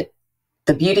recommend that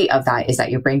the beauty of that is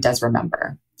that your brain does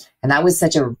remember. And that was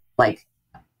such a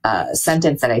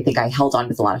sentence that I think I held on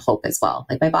with a lot of hope as well.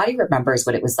 Like my body remembers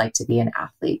what it was like to be an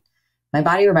athlete. My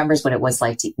body remembers what it was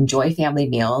like to enjoy family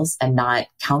meals and not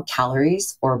count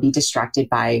calories or be distracted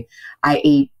by I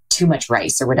ate too much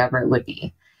rice or whatever it would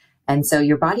be. And so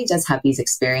your body does have these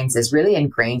experiences really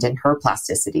ingrained in her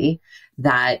plasticity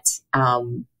that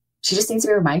she just needs to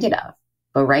be reminded of.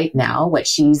 But right now, what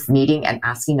she's needing and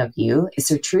asking of you is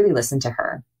to truly listen to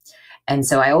her. And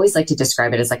so I always like to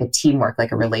describe it as like a teamwork,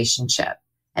 like a relationship.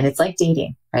 And it's like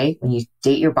dating, right? When you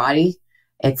date your body,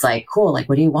 it's like, cool. Like,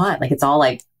 what do you want? Like, it's all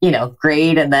like,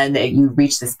 great. And then you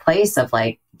reach this place of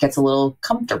like, it gets a little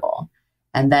comfortable.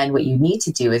 And then what you need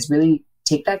to do is really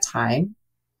take that time,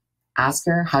 ask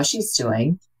her how she's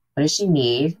doing. What does she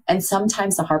need? And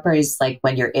sometimes the hard part is like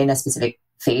when you're in a specific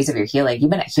phase of your healing, you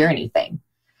might not hear anything.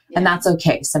 Yeah. And that's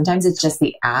okay. Sometimes it's just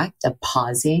the act of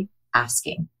pausing,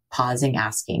 asking,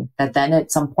 that then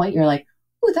at some point you're like,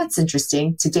 oh, that's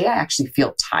interesting. Today I actually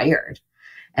feel tired.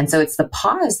 And so it's the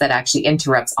pause that actually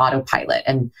interrupts autopilot.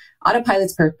 And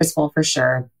autopilot's purposeful for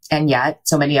sure. And yet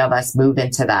so many of us move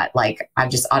into that, like, I'm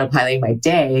just autopiloting my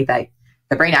day, that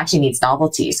the brain actually needs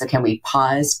novelty. So can we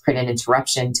pause, create an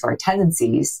interruption to our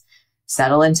tendencies,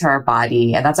 settle into our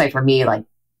body? And that's why for me, like,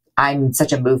 I'm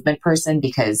such a movement person,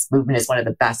 because movement is one of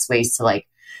the best ways to like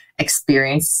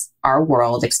experience our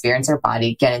world, experience our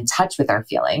body, get in touch with our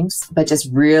feelings, but just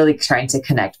really trying to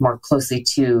connect more closely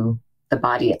to the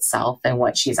body itself and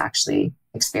what she's actually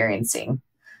experiencing.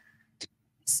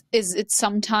 Is it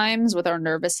sometimes with our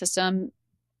nervous system,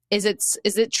 is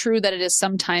it true that it is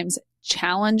sometimes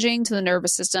challenging to the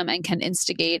nervous system and can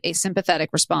instigate a sympathetic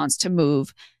response to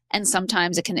move, and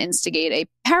sometimes it can instigate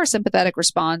a parasympathetic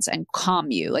response and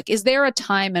calm you? Like, is there a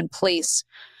time and place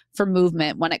for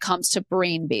movement when it comes to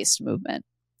brain-based movement?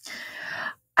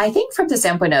 I think from the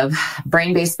standpoint of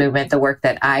brain-based movement, the work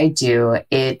that I do,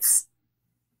 it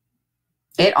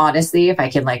honestly, if I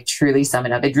can like truly sum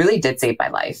it up, it really did save my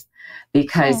life,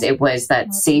 because it was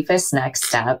that safest next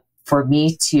step for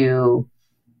me to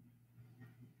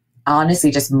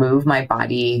honestly just move my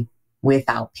body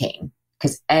without pain.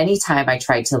 Because anytime I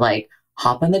tried to like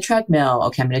hop on the treadmill,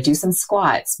 okay, I'm going to do some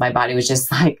squats, my body was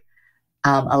just like,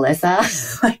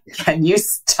 Alyssa, like, can you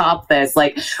stop this?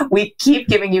 Like, we keep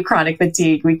giving you chronic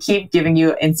fatigue. We keep giving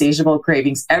you insatiable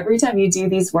cravings every time you do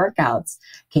these workouts.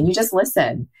 Can you just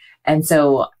listen? And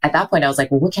so at that point, I was like,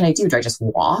 well, what can I do? Do I just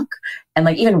walk? And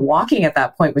like, even walking at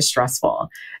that point was stressful.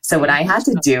 So what I had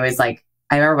to do is like,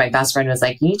 I remember my best friend was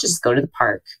like, you need to just go to the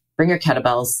park, bring your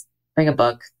kettlebells, bring a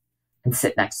book, and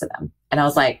sit next to them. And I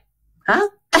was like, huh?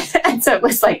 And so it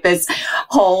was like this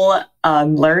whole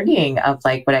learning of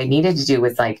like what I needed to do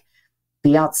was like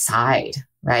be outside,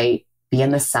 right? Be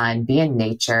in the sun, be in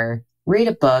nature, read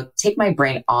a book, take my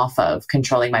brain off of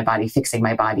controlling my body, fixing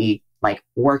my body, like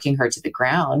working her to the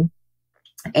ground,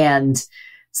 and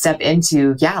step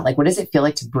into, like, what does it feel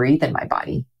like to breathe in my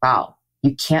body? Wow.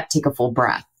 You can't take a full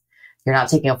breath. You're not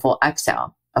taking a full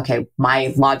exhale. Okay,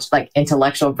 my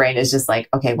intellectual brain is just like,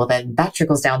 okay, well then that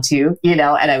trickles down too, and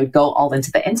I would go all into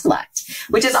the intellect,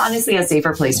 which is honestly a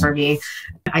safer place for me.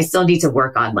 I still need to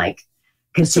work on like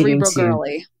continuing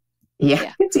to,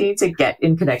 continue to get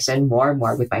in connection more and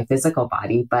more with my physical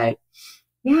body. But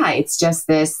yeah, it's just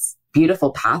this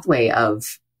beautiful pathway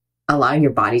of allowing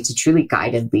your body to truly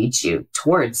guide and lead you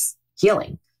towards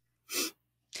healing.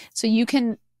 So you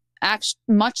can act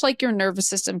much like your nervous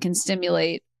system can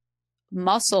stimulate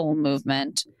muscle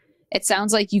movement. It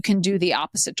sounds like you can do the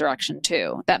opposite direction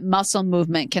too. That muscle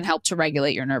movement can help to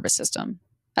regulate your nervous system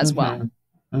as well.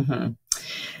 And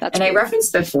That's I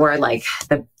referenced before, like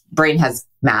the brain has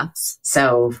maps.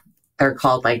 So they're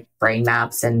called like brain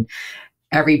maps, and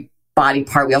every body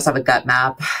part, we also have a gut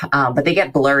map, but they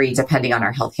get blurry depending on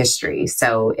our health history.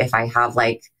 So if I have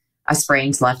like a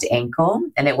sprained left ankle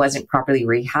and it wasn't properly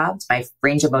rehabbed, my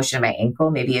range of motion in my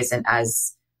ankle maybe isn't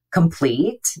as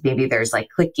complete. Maybe there's like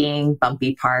clicking,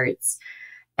 bumpy parts.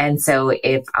 And so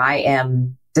if I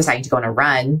am deciding to go on a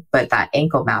run, but that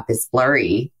ankle map is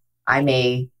blurry, I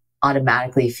may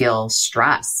automatically feel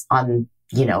stress on,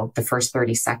 the first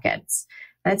 30 seconds.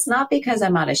 And it's not because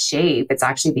I'm out of shape. It's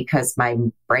actually because my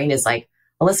brain is like,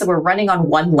 Alyssa, we're running on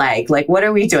one leg. Like, what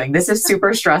are we doing? This is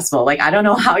super stressful. Like, I don't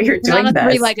know how you're doing this. Not a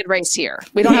three-legged race here.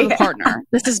 We don't have a partner.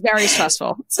 This is very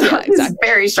stressful. Yeah, exactly. This is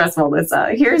very stressful,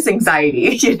 Alyssa. Here's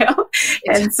anxiety,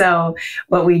 And so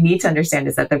what we need to understand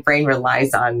is that the brain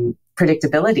relies on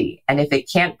predictability. And if it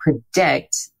can't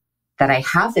predict that I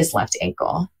have this left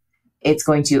ankle, it's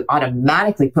going to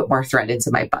automatically put more threat into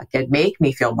my bucket, make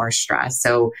me feel more stressed.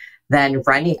 So then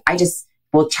running, I just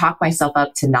will chalk myself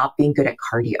up to not being good at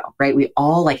cardio, right? We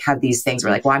all like have these things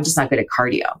where like, well, I'm just not good at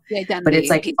cardio. But it's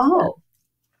like,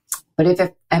 but if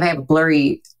I have a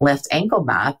blurry left ankle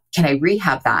map, can I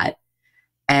rehab that?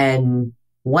 And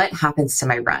what happens to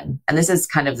my run? And this is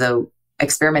kind of the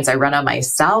experiments I run on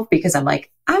myself, because I'm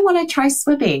like, I want to try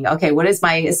swimming. Okay, what is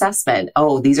my assessment?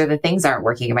 Oh, these are the things that aren't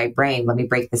working in my brain. Let me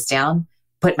break this down,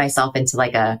 put myself into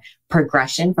like a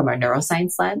progression from a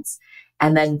neuroscience lens.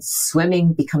 And then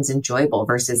swimming becomes enjoyable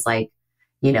versus like,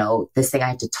 this thing I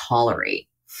have to tolerate.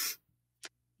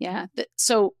 Yeah.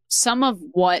 So some of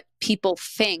what people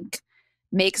think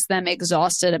makes them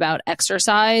exhausted about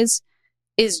exercise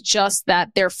is just that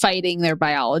they're fighting their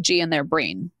biology and their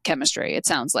brain chemistry, it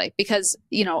sounds like. Because,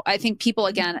 I think people,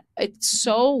 again, it's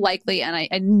so likely, and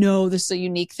I know this is a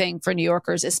unique thing for New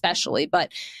Yorkers especially,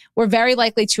 but we're very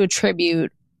likely to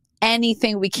attribute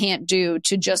anything we can't do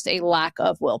to just a lack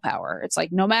of willpower. It's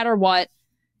like, no matter what,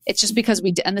 it's just because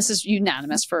and this is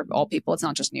unanimous for all people. It's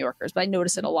not just New Yorkers, but I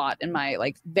notice it a lot in my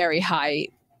like very high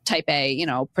type A,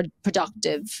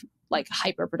 productive, like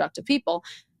hyper productive people.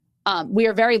 We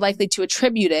are very likely to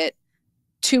attribute it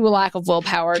to a lack of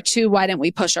willpower, to why didn't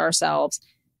we push ourselves?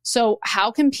 So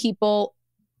how can people,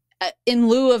 in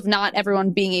lieu of not everyone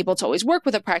being able to always work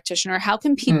with a practitioner, how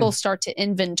can people start to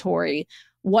inventory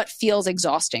what feels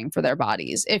exhausting for their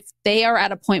bodies? If they are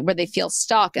at a point where they feel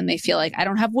stuck and they feel like, I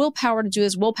don't have willpower to do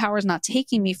this, willpower is not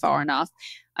taking me far enough,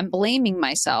 I'm blaming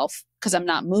myself because I'm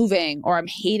not moving or I'm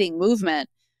hating movement.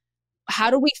 How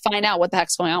do we find out what the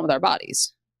heck's going on with our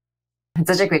bodies? It's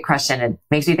such a great question. It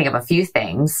makes me think of a few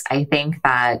things. I think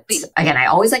that, again, I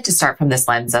always like to start from this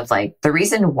lens of like the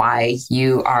reason why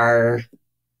you are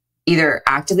either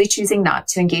actively choosing not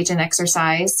to engage in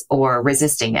exercise or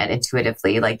resisting it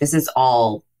intuitively. Like this is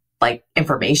all like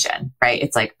information, right?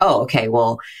 It's like, oh, okay,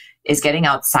 well, is getting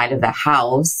outside of the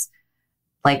house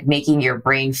like making your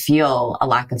brain feel a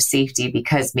lack of safety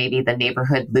because maybe the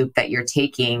neighborhood loop that you're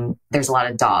taking, there's a lot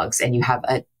of dogs and you have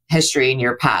a history in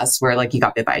your past where like you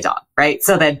got bit by a dog, right?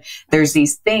 So then there's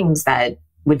these things that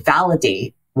would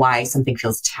validate why something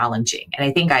feels challenging. And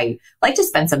I think I like to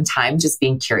spend some time just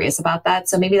being curious about that.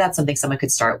 So maybe that's something someone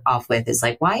could start off with is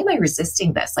like, why am I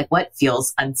resisting this? Like what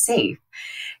feels unsafe?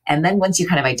 And then once you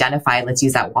kind of identify, let's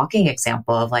use that walking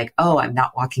example of like, oh, I'm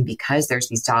not walking because there's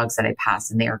these dogs that I pass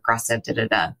and they're aggressive, da, da,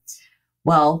 da.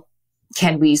 Well,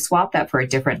 can we swap that for a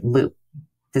different loop?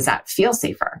 Does that feel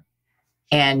safer?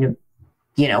 And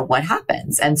what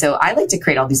happens? And so I like to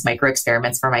create all these micro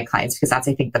experiments for my clients because that's,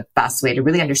 I think, the best way to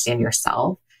really understand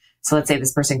yourself. So let's say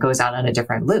this person goes out on a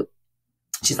different loop.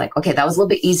 She's like, okay, that was a little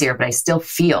bit easier, but I still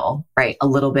feel, right, a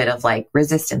little bit of like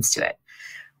resistance to it.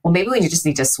 Well, maybe we just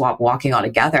need to swap walking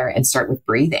altogether and start with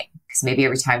breathing. Because maybe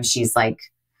every time she's like,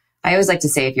 I always like to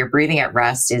say, if your breathing at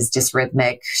rest is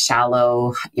dysrhythmic,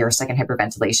 shallow, you're stuck in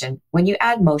hyperventilation, when you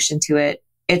add motion to it,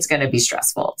 it's going to be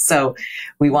stressful. So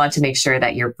we want to make sure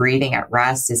that your breathing at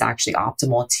rest is actually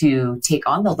optimal to take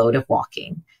on the load of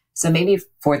walking. So maybe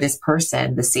for this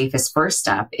person, the safest first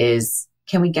step is,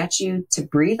 can we get you to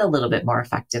breathe a little bit more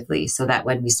effectively so that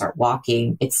when we start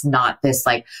walking, it's not this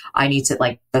like, I need to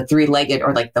like the three-legged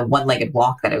or like the one-legged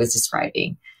walk that I was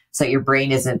describing. So your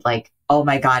brain isn't like, oh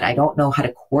my God, I don't know how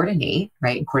to coordinate,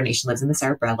 right? And coordination lives in the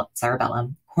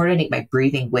cerebellum, coordinate my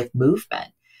breathing with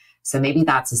movement. So maybe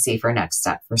that's a safer next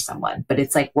step for someone. But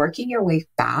it's like working your way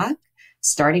back,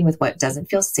 starting with what doesn't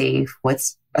feel safe,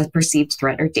 what's a perceived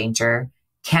threat or danger.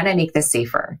 Can I make this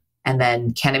safer? And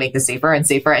then can I make this safer and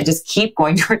safer, and just keep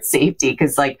going towards safety?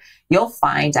 Cause like you'll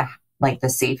find like the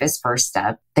safest first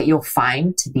step that you'll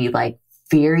find to be like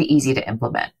very easy to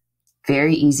implement,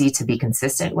 very easy to be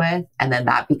consistent with. And then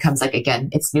that becomes like, again,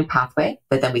 it's new pathway,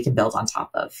 but then we can build on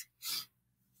top of.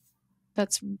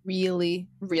 That's really,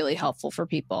 really helpful for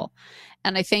people.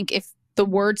 And I think if the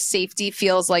word safety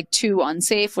feels like too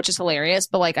unsafe, which is hilarious,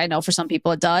 but like I know for some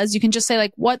people it does, you can just say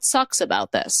like, what sucks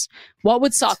about this? What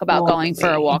would suck about going for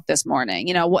a walk this morning?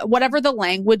 You know, whatever the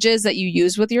language is that you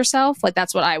use with yourself, like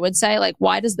that's what I would say. Like,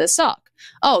 why does this suck?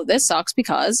 Oh, this sucks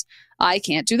because I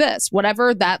can't do this.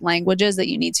 Whatever that language is that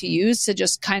you need to use to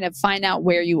just kind of find out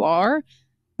where you are.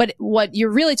 But what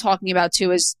you're really talking about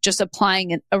too is just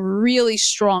applying a really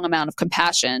strong amount of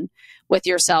compassion with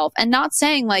yourself, and not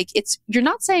saying like you're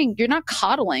not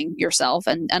coddling yourself.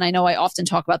 And I know I often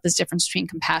talk about this difference between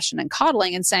compassion and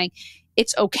coddling, and saying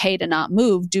it's okay to not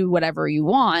move, do whatever you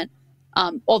want.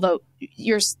 Although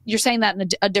you're saying that in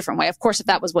a different way. Of course, if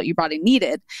that was what your body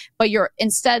needed, but you're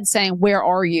instead saying, where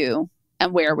are you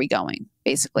and where are we going,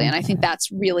 basically. And I think that's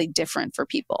really different for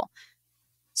people.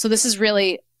 So this is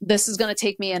going to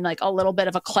take me in like a little bit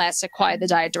of a classic Quiet the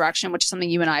Diet direction, which is something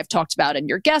you and I have talked about in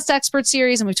your guest expert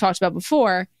series. And we've talked about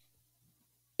before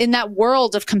in that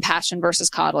world of compassion versus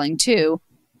coddling too.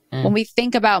 When we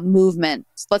think about movement,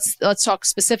 let's talk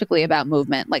specifically about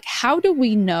movement. Like, how do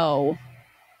we know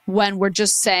when we're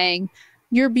just saying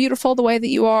you're beautiful the way that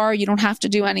you are, you don't have to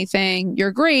do anything,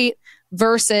 you're great,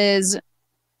 versus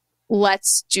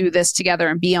let's do this together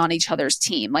and be on each other's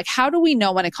team? Like, how do we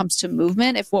know when it comes to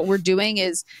movement if what we're doing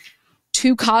is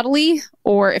too coddly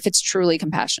or if it's truly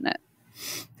compassionate?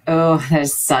 Oh, that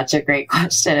is such a great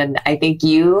question. And I think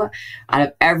you, out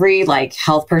of every like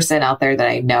health person out there that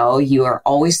I know, you are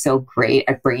always so great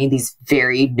at bringing these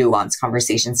very nuanced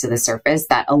conversations to the surface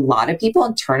that a lot of people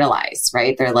internalize,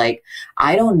 right? They're like,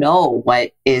 I don't know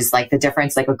what is like the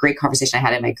difference. Like a great conversation I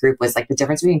had in my group was like the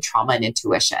difference between trauma and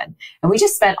intuition. And we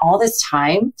just spent all this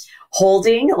time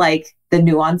holding like the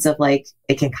nuance of like,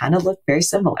 it can kind of look very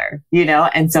similar, you know?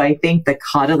 And so I think the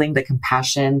coddling, the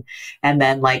compassion, and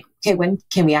then like, okay, when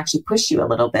can we actually push you a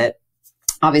little bit?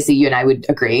 Obviously, you and I would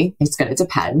agree. It's going to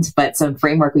depend, but some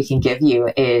framework we can give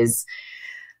you is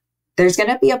there's going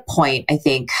to be a point, I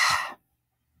think,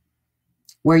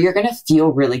 where you're going to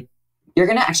feel you're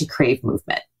going to actually crave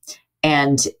movement.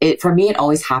 And for me, it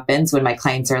always happens when my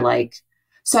clients are like,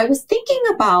 so I was thinking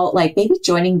about like maybe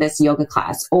joining this yoga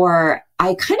class, or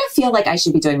I kind of feel like I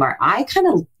should be doing more. I kind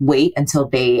of wait until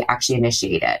they actually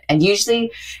initiate it. And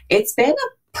usually it's been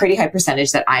a pretty high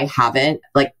percentage that I haven't,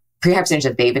 like pretty high percentage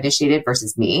that they've initiated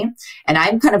versus me. And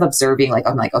I'm kind of observing, like,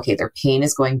 I'm like, okay, their pain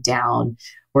is going down.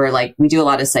 We're like, we do a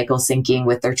lot of cycle syncing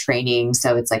with their training.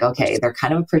 So it's like, okay, they're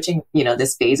kind of approaching, you know,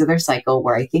 this phase of their cycle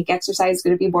where I think exercise is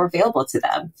going to be more available to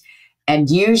them. And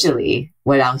usually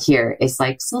what I'll hear is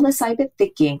like, so Alyssa, I've been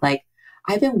thinking, like,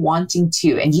 I've been wanting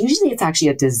to, and usually it's actually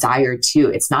a desire to,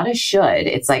 it's not a should.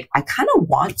 It's like, I kind of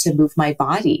want to move my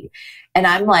body. And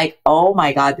I'm like, oh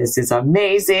my God, this is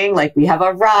amazing. Like we have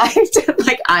arrived.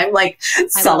 Like I'm like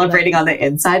celebrating on the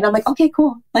inside. And I'm like, okay,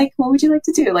 cool. Like, what would you like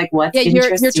to do? Like what's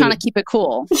interesting? You're trying to keep it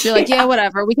cool. You're like, yeah,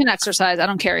 whatever. We can exercise. I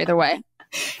don't care either way.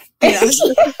 You know?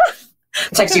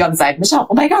 Text you on the side, Michelle.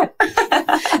 Oh my God.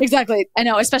 Exactly. I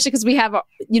know, especially because we have,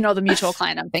 you know, the mutual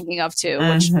client I'm thinking of too,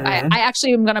 which I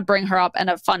actually am going to bring her up in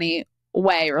a funny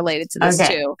way related to this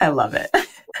too. I love it.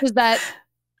 Is that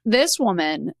this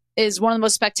woman is one of the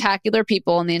most spectacular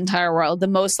people in the entire world, the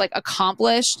most like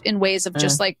accomplished in ways of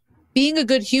just like being a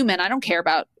good human. I don't care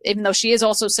about, even though she is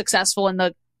also successful in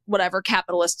the whatever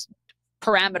capitalist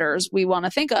parameters we want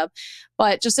to think of,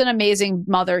 but just an amazing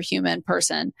mother, human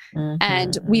person.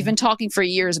 And we've been talking for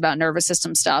years about nervous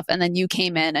system stuff. And then you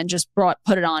came in and just put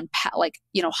it on like,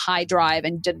 you know, high drive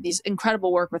and did these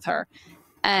incredible work with her.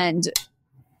 And,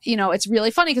 you know, it's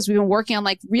really funny because we've been working on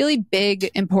like really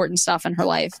big, important stuff in her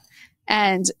life.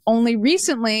 And only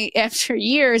recently, after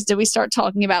years, did we start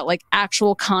talking about like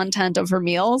actual content of her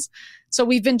meals. So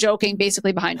we've been joking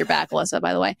basically behind your back, Alyssa,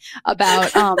 by the way,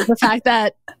 about the fact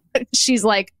that she's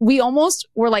like, we almost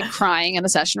were like crying in a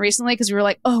session recently because we were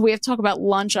like, oh, we have to talk about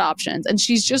lunch options. And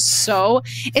she's just so,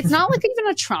 it's not like even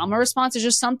a trauma response. It's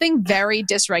just something very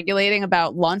dysregulating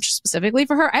about lunch specifically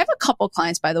for her. I have a couple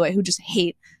clients, by the way, who just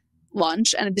hate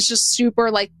lunch. And it's just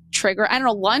super like trigger. I don't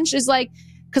know. Lunch is like,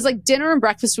 because like dinner and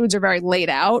breakfast foods are very laid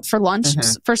out. For lunch,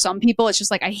 for some people, it's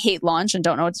just like, I hate lunch and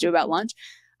don't know what to do about lunch.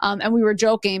 And we were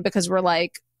joking because we're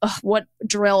like, ugh, what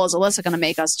drill is Alyssa going to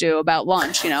make us do about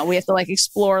lunch? You know, we have to like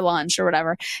explore lunch or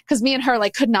whatever. Cause me and her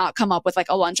like could not come up with like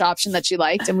a lunch option that she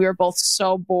liked. And we were both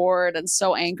so bored and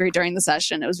so angry during the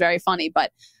session. It was very funny,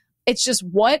 but it's just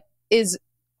what is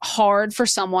hard for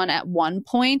someone at one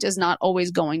point is not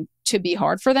always going to be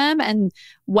hard for them. And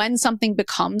when something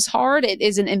becomes hard, it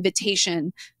is an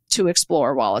invitation to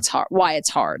explore while it's hard, why it's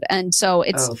hard. And so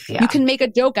you can make a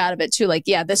joke out of it too. Like,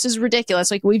 yeah, this is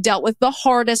ridiculous. Like we've dealt with the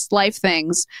hardest life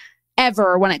things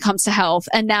ever when it comes to health.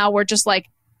 And now we're just like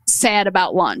sad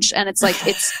about lunch. And it's like,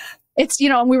 it's, you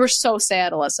know, and we were so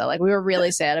sad, Alyssa, like we were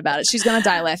really sad about it. She's going to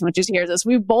die laughing when she hears this.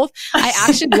 I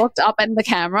actually looked up at the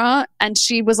camera and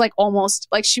she was like, almost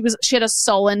like she had a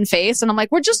sullen face. And I'm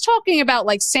like, we're just talking about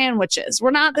like sandwiches.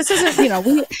 This isn't, you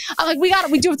know, I'm like,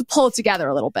 we do have to pull it together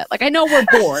a little bit. Like I know we're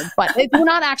bored, but we're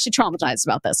not actually traumatized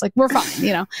about this. Like we're fine,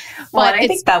 you know? Well, and I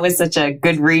think that was such a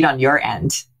good read on your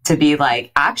end to be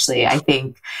like, actually, I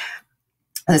think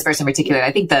this person in particular,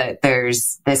 I think that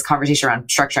there's this conversation around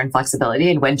structure and flexibility.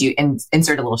 And when do you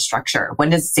insert a little structure?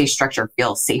 When does say structure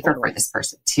feel safer for this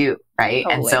person too? Right.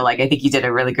 Totally. And so like, I think you did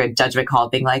a really good judgment call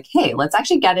being like, hey, let's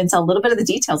actually get into a little bit of the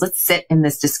details. Let's sit in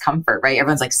this discomfort, right?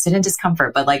 Everyone's like, sit in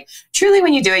discomfort. But like, truly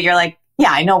when you do it, you're like,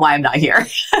 yeah, I know why I'm not here.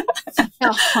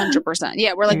 100%.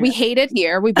 Yeah. We're like, we hate it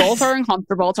here. We both are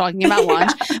uncomfortable talking about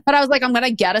lunch, but I was like, I'm going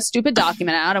to get a stupid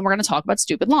document out and we're going to talk about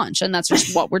stupid lunch. And that's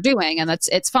just what we're doing. And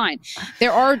it's fine.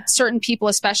 There are certain people,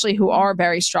 especially who are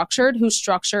very structured, whose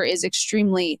structure is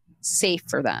extremely safe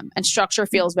for them and structure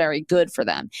feels very good for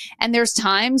them. And there's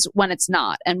times when it's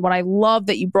not. And what I love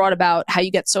that you brought about how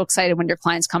you get so excited when your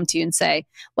clients come to you and say,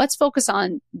 let's focus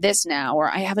on this now,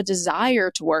 or I have a desire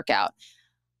to work out.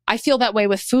 I feel that way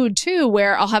with food too,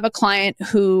 where I'll have a client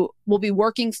who will be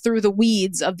working through the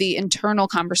weeds of the internal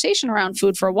conversation around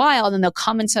food for a while. And then they'll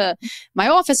come into my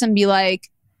office and be like,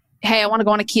 hey, I want to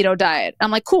go on a keto diet.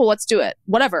 I'm like, cool, let's do it.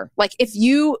 Whatever. Like if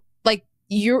you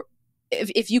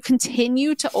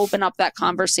continue to open up that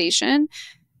conversation,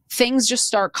 things just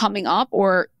start coming up.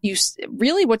 Or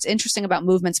really what's interesting about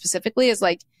movement specifically is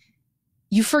like,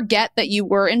 you forget that you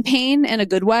were in pain in a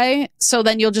good way. So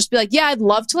then you'll just be like, yeah, I'd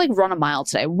love to like run a mile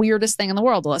today. Weirdest thing in the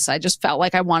world, Alyssa. I just felt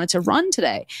like I wanted to run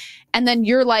today. And then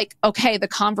you're like, okay, the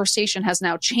conversation has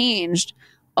now changed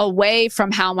away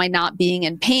from how am I not being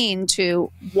in pain to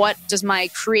what does my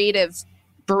creative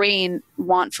brain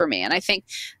want for me? And I think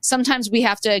sometimes we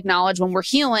have to acknowledge when we're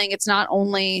healing, it's not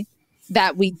only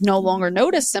that we no longer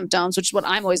notice symptoms, which is what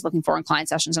I'm always looking for in client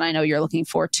sessions. And I know you're looking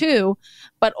for too,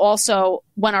 but also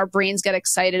when our brains get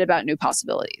excited about new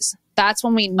possibilities. That's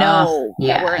when we know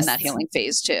that we're in that healing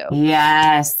phase too.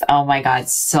 Yes. Oh my God.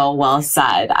 So well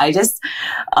said.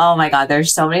 Oh my God.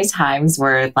 There's so many times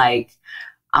where like,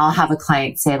 I'll have a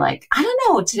client say like, I don't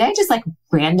know, today I just like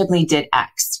randomly did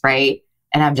X, right?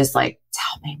 And I'm just like,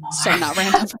 tell me more. So not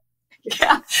random.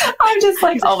 Yeah. I'm just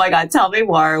like, oh my God, tell me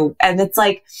more. And it's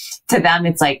like, to them,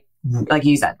 it's like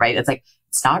you said, right? It's like,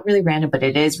 it's not really random, but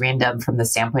it is random from the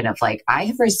standpoint of like, I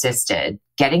have resisted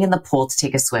getting in the pool to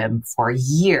take a swim for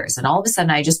years. And all of a sudden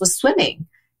I just was swimming.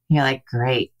 And you're like,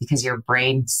 great, because your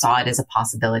brain saw it as a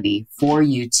possibility for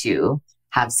you to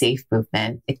have safe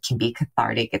movement. It can be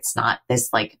cathartic. It's not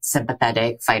this like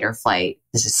sympathetic fight or flight.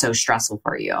 This is so stressful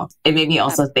for you. It made me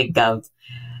also think of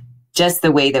just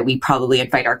the way that we probably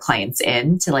invite our clients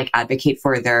in to like advocate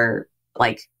for their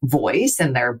like voice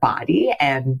and their body.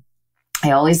 And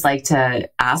I always like to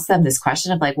ask them this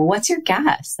question of like, well, what's your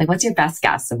guess? Like, what's your best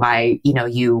guess of why, you know,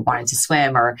 you wanted to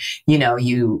swim or, you know,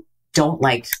 you don't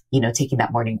like, you know, taking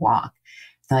that morning walk?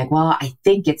 They're like, well, I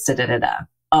think it's da-da-da-da.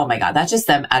 Oh my God. That's just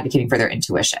them advocating for their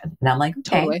intuition. And I'm like,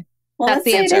 okay, totally. Well, that's let's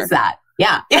the answer. It is that.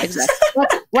 Yeah. Exactly.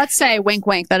 Let's say wink,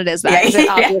 wink that it is that. Because it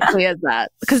obviously is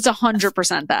that. Because it's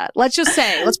 100% that. Let's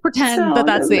pretend that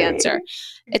that's the answer.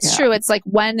 It's true. It's like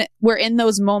when we're in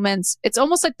those moments, it's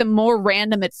almost like the more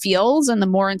random it feels and the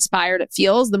more inspired it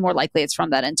feels, the more likely it's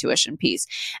from that intuition piece.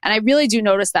 And I really do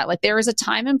notice that like there is a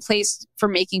time and place for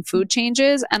making food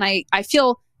changes. And I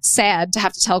feel sad to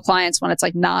have to tell clients when it's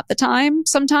like not the time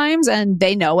sometimes, and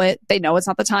they know it. They know it's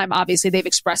not the time. Obviously, they've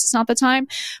expressed it's not the time,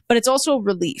 but it's also a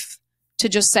relief to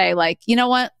just say like, you know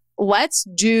what, let's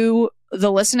do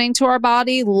the listening to our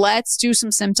body. Let's do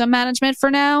some symptom management for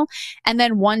now. And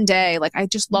then one day, like I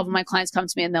just love when my clients come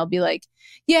to me and they'll be like,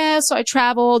 yeah, so I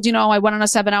traveled, you know, I went on a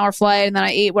 7-hour flight and then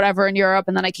I ate whatever in Europe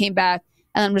and then I came back.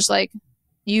 And I'm just like,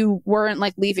 you weren't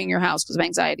like leaving your house because of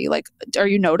anxiety. Like, are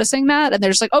you noticing that? And they're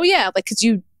just like, oh yeah, like, cause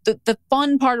the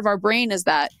fun part of our brain is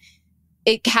that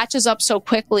it catches up so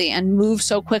quickly and moves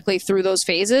so quickly through those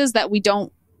phases that we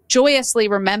don't joyously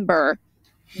remember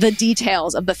the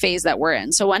details of the phase that we're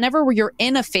in. So whenever you're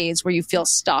in a phase where you feel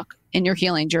stuck in your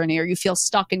healing journey, or you feel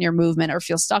stuck in your movement, or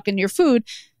feel stuck in your food,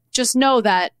 just know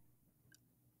that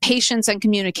patience and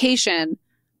communication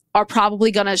are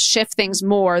probably going to shift things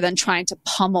more than trying to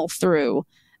pummel through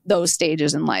those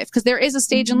stages in life. Because there is a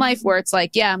stage in life where it's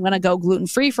like, yeah, I'm going to go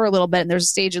gluten-free for a little bit. And there's a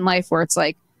stage in life where it's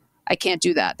like, I can't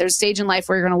do that. There's a stage in life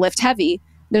where you're going to lift heavy.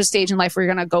 There's a stage in life where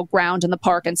you're going to go ground in the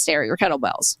park and stare at your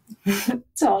kettlebells.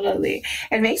 Totally.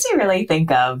 It makes me really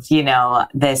think of,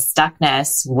 this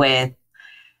stuckness with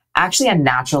actually a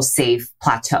natural, safe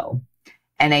plateau.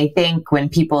 And I think when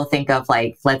people think of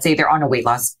like, let's say they're on a weight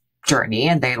loss journey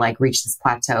and they like reach this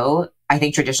plateau, I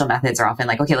think traditional methods are often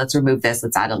like, okay, let's remove this.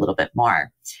 Let's add a little bit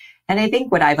more. And I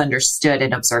think what I've understood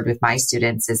and observed with my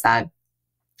students is that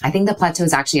I think the plateau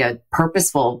is actually a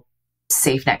purposeful,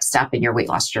 safe next step in your weight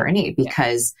loss journey,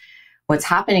 because what's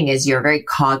happening is your very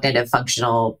cognitive,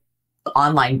 functional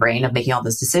online brain of making all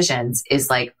those decisions is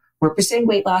like, we're pursuing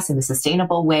weight loss in a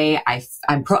sustainable way.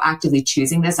 I'm proactively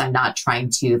choosing this. I'm not trying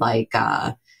to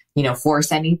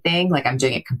force anything. Like I'm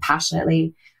doing it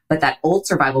compassionately. But that old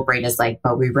survival brain is like,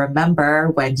 but we remember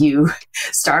when you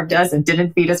starved us and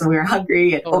didn't feed us when we were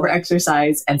hungry and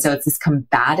over-exercised. And so it's this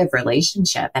combative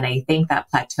relationship. And I think that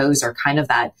plateaus are kind of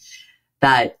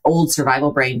that old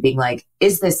survival brain being like,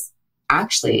 is this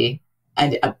actually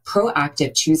a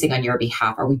proactive choosing on your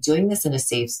behalf? Are we doing this in a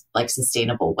safe, like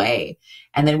sustainable way?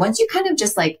 And then once you kind of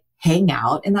just like hang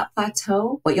out in that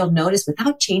plateau, what you'll notice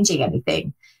without changing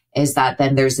anything is that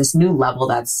then there's this new level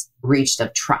that's reached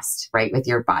of trust, right, with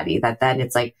your body, that then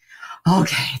it's like,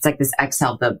 okay, it's like this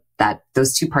exhale, that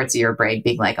those two parts of your brain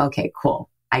being like, okay, cool,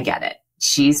 I get it.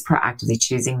 She's proactively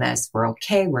choosing this. We're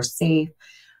okay. We're safe.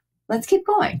 Let's keep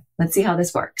going. Let's see how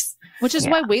this works. Which is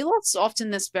why weight loss is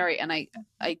often this very, and I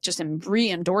just am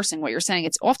re-endorsing what you're saying.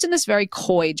 It's often this very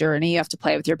coy journey. You have to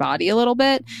play with your body a little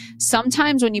bit.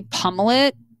 Sometimes when you pummel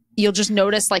it, you'll just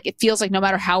notice like it feels like no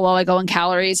matter how low I go in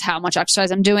calories, how much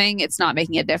exercise I'm doing, it's not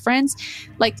making a difference.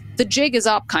 Like the jig is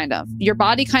up kind of. Your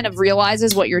body kind of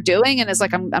realizes what you're doing and is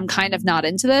like, I'm kind of not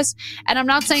into this. And I'm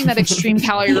not saying that extreme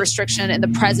calorie restriction in the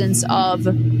presence of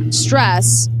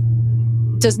stress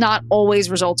does not always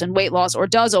result in weight loss, or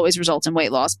does always result in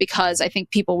weight loss, because I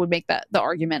think people would make the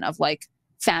argument of like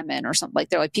famine or something. Like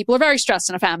they're like, people are very stressed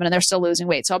in a famine and they're still losing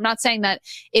weight. So I'm not saying that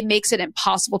it makes it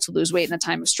impossible to lose weight in a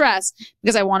time of stress,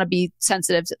 because I want to be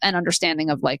sensitive and understanding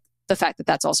of like the fact that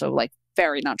that's also like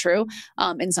very not true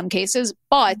in some cases.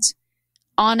 But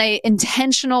on a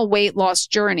intentional weight loss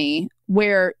journey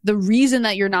where the reason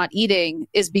that you're not eating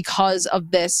is because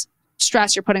of this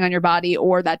stress you're putting on your body,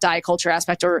 or that diet culture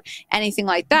aspect, or anything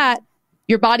like that,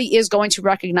 your body is going to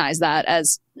recognize that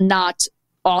as not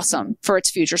awesome for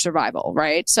its future survival,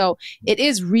 right? So it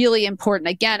is really important,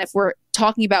 again, if we're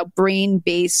talking about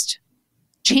brain-based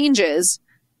changes,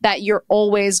 that you're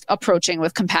always approaching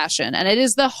with compassion. And it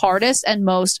is the hardest and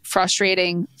most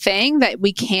frustrating thing that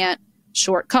we can't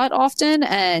shortcut often.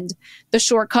 And the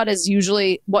shortcut is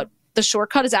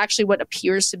actually what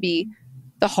appears to be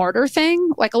the harder thing.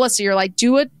 Like, Alyssa, you're like,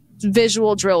 do a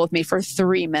visual drill with me for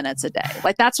 3 minutes a day.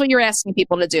 Like, that's what you're asking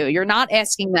people to do. You're not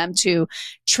asking them to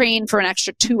train for an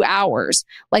extra 2 hours,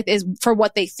 like is for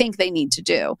what they think they need to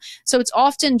do. So it's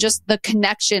often just the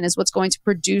connection is what's going to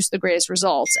produce the greatest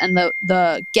results. And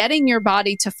the getting your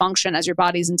body to function as your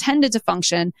body's intended to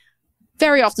function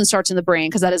very often starts in the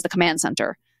brain, because that is the command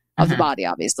center of the body,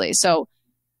 obviously. So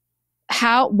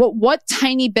what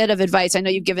tiny bit of advice, I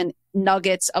know you've given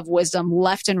nuggets of wisdom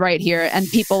left and right here, and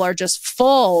people are just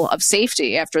full of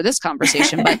safety after this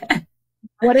conversation, but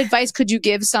what advice could you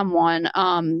give someone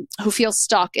who feels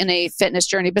stuck in a fitness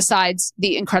journey, besides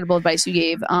the incredible advice you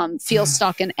gave, feels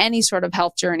stuck in any sort of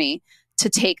health journey, to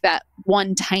take that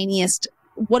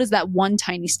what is that one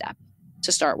tiny step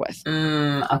to start with?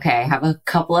 Okay, I have a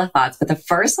couple of thoughts, but the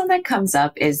first one that comes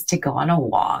up is to go on a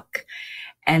walk.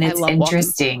 And it's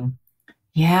interesting. Walking.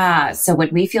 Yeah. So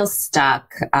when we feel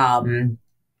stuck,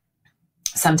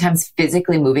 sometimes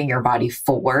physically moving your body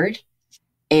forward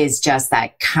is just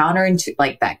that counteracting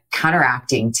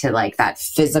to like that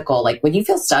physical, like when you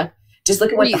feel stuck, just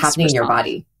look at what's happening in your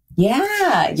body.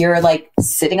 Yeah. You're like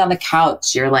sitting on the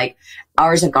couch. You're like,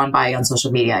 hours have gone by on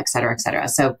social media, et cetera, et cetera.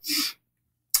 So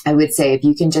I would say if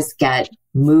you can just get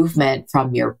movement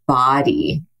from your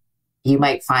body, you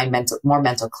might find more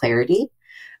mental clarity.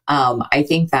 I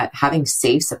think that having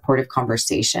safe, supportive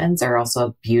conversations are also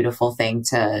a beautiful thing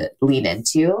to lean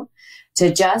into,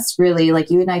 to just really,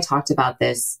 like you and I talked about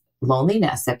this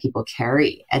loneliness that people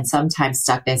carry. And sometimes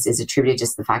stuckness is attributed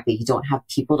just to the fact that you don't have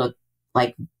people to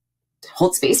like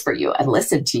hold space for you and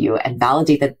listen to you and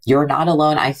validate that you're not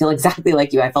alone. I feel exactly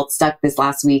like you. I felt stuck this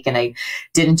last week and I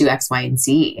didn't do X, Y, and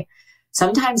Z.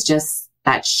 Sometimes just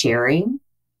that sharing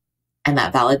and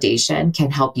that validation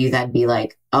can help you then be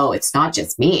like, oh, it's not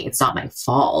just me. It's not my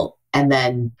fault. And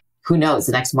then who knows,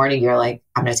 the next morning you're like,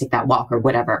 I'm going to take that walk or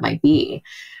whatever it might be.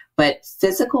 But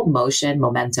physical motion,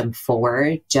 momentum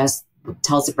forward just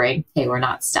tells the brain, hey, we're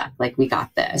not stuck. Like, we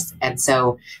got this. And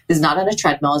so this is not on a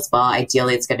treadmill as well.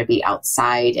 Ideally, it's going to be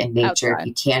outside in nature. If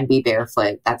you can be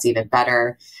barefoot, that's even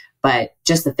better. But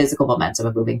just the physical momentum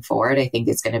of moving forward, I think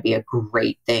is going to be a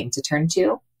great thing to turn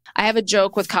to. I have a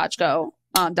joke with Kochko,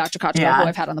 Dr. Kochko, who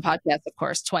I've had on the podcast, of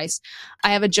course, twice.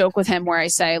 I have a joke with him where I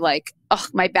say like, oh,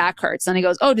 my back hurts. And he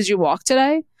goes, oh, did you walk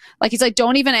today? Like, he's like,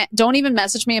 don't even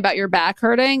message me about your back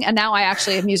hurting. And now I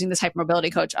actually am using this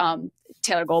hypermobility coach,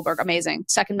 Taylor Goldberg. Amazing.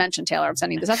 Second mention, Taylor. I'm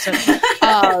sending this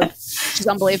episode. She's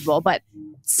unbelievable. But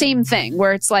same thing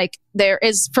where it's like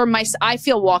I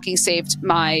feel walking saved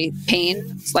my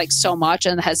pain like so much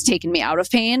and has taken me out of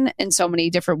pain in so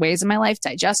many different ways in my life.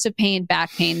 Digestive pain,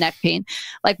 back pain, neck pain.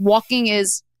 Like walking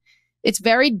is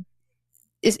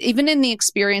even in the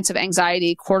experience of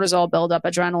anxiety, cortisol buildup,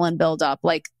 adrenaline buildup,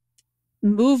 like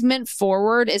movement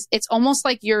forward it's almost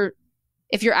like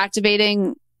if you're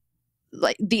activating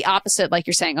like the opposite, like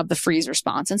you're saying, of the freeze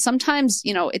response. And sometimes,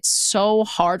 it's so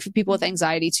hard for people with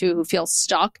anxiety too, who feel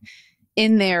stuck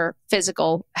in their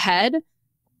physical head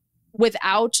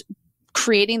without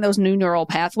creating those new neural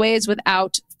pathways,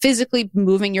 without physically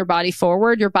moving your body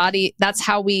forward. Your body, that's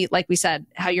how like we said,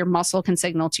 how your muscle can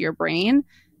signal to your brain.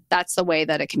 That's the way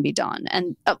that it can be done.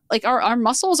 And like our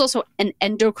muscle is also an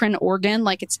endocrine organ.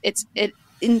 Like it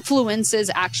influences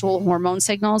actual hormone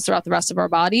signals throughout the rest of our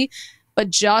body, but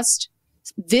just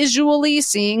visually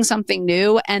seeing something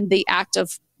new and the act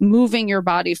of moving your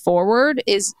body forward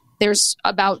there's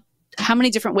about how many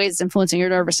different ways it's influencing your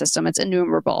nervous system. It's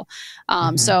innumerable.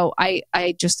 So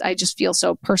I just feel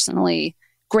so personally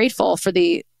grateful for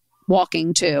the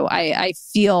walking too. I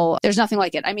feel there's nothing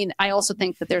like it. I mean, I also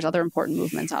think that there's other important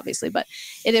movements, obviously, but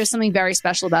there's something very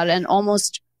special about it. And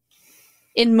almost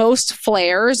in most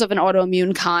flares of an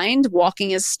autoimmune kind,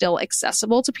 walking is still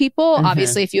accessible to people.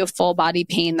 Obviously, if you have full body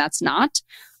pain, that's not.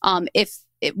 If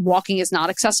walking is not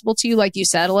accessible to you, like you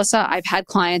said, Alyssa, I've had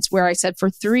clients where I said for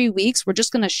 3 weeks, we're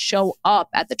just going to show up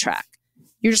at the track.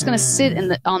 You're just going to sit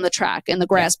on the track in the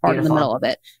grass part in the middle of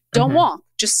it. Don't walk,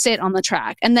 just sit on the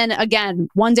track. And then again,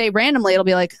 one day randomly, it'll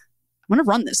be like, I'm going to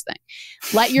run this thing.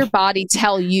 Let your body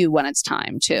tell you when it's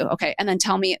time to. Okay. And then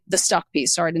tell me the stuck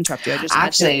piece. Sorry to interrupt you. I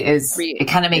just it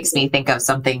kind of makes me think of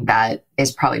something that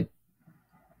is probably,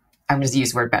 I'm going to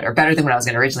use the word better than what I was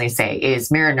going to originally say,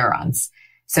 is mirror neurons.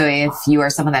 So if you are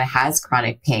someone that has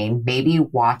chronic pain, maybe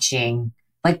watching,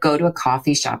 like go to a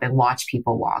coffee shop and watch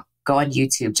people walk, go on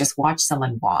YouTube, just watch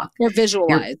someone walk. Or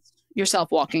visualize yourself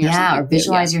walking. Or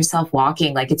visualize yourself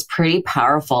walking. Like it's pretty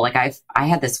powerful. Like I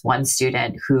had this one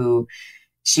student who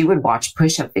she would watch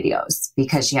push-up videos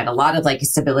because she had a lot of like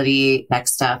stability neck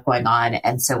stuff going on.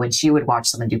 And so when she would watch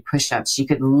someone do push-ups, she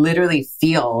could literally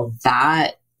feel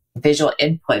that visual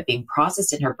input being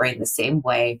processed in her brain the same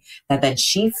way that then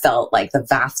she felt like the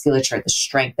vasculature, the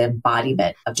strength, the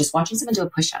embodiment of just watching someone do a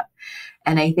push-up.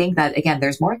 And I think that, again,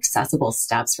 there's more accessible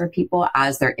steps for people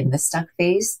as they're in the stuck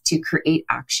phase to create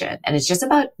action. And it's just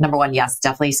about, number one, yes,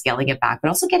 definitely scaling it back, but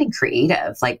also getting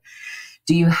creative. Like,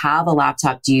 do you have a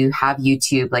laptop? Do you have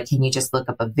YouTube? Like, can you just look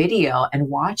up a video and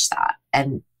watch that?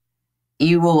 And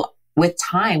you will, with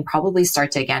time, probably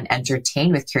start to, again,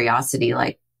 entertain with curiosity,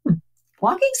 like,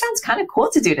 walking sounds kind of cool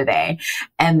to do today.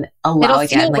 And allow,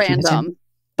 again, like random.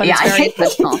 But it's very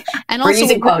personal. And also, we're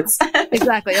using quotes.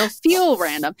 Exactly. It'll feel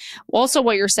random. Also,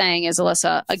 what you're saying is,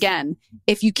 Alyssa, again,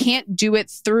 if you can't do it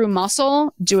through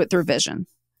muscle, do it through vision.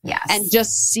 Yes. And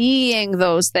just seeing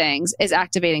those things is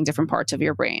activating different parts of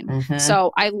your brain.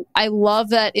 So I love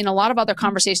that in a lot of other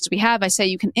conversations we have, I say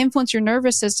you can influence your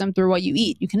nervous system through what you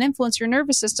eat. You can influence your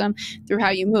nervous system through how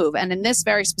you move. And in this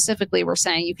very specifically, we're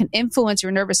saying you can influence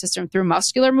your nervous system through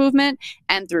muscular movement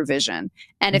and through vision.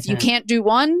 And if you can't do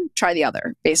one, try the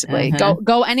other, basically.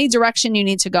 Go any direction you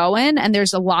need to go in. And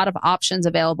there's a lot of options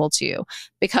available to you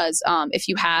because if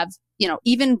you have,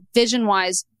 even vision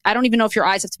wise, I don't even know if your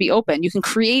eyes have to be open. You can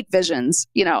create visions,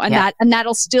 and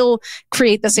that'll still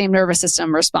create the same nervous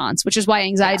system response, which is why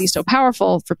anxiety is so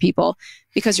powerful for people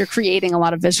because you're creating a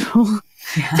lot of visual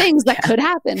things that could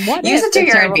happen. What Use it to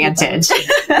your advantage.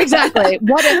 Exactly.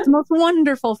 What if the most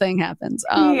wonderful thing happens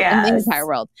in the entire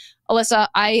world? Alyssa,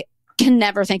 I can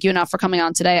never thank you enough for coming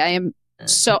on today. I am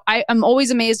So I'm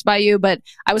always amazed by you, but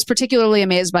I was particularly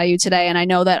amazed by you today. And I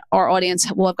know that our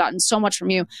audience will have gotten so much from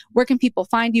you. Where can people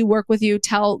find you, work with you?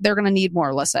 They're going to need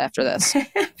more, Alyssa, after this.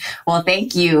 Well,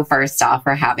 thank you first off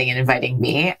for having and inviting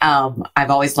me. I've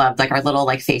always loved like our little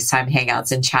like FaceTime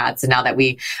hangouts and chats. And now that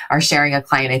we are sharing a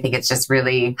client, I think it's just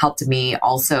really helped me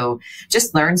also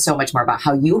just learn so much more about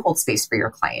how you hold space for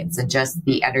your clients and just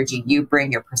the energy you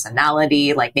bring, your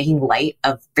personality, like making light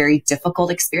of very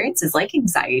difficult experiences like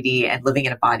anxiety and living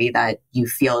in a body that you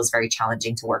feel is very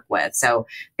challenging to work with. So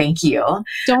thank you.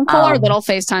 Don't call our little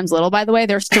FaceTimes little, by the way.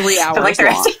 There's 3 hours like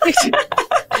long.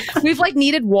 We've like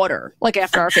needed water like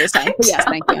after our FaceTime. But yes,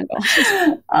 thank you.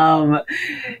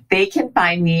 They can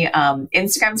find me.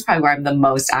 Instagram is probably where I'm the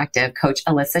most active, Coach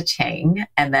Alyssa Chang.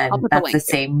 And then that's the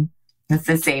same. It's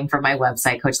the same for my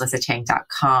website,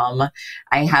 coachalysachang.com.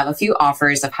 I have a few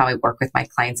offers of how I work with my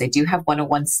clients. I do have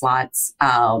one-on-one slots.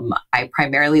 I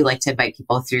primarily like to invite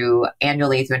people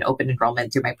annually through an open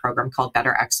enrollment through my program called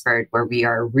Better Expert, where we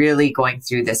are really going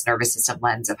through this nervous system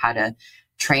lens of how to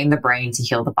train the brain to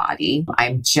heal the body.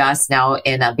 I'm just now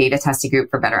in a beta testing group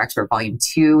for Better Expert Volume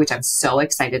 2, which I'm so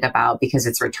excited about because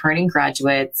it's returning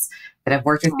graduates that have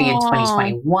worked with me in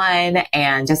 2021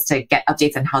 and just to get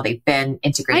updates on how they've been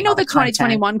integrating. I know the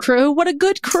 2021 crew. What a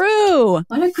good crew.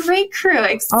 What a great crew.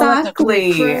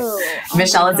 Exactly. Crew.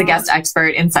 Michelle is a guest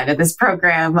expert inside of this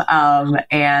program.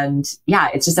 And yeah,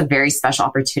 it's just a very special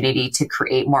opportunity to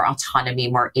create more autonomy,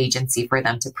 more agency for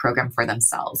them to program for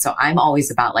themselves. So I'm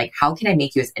always about like, how can I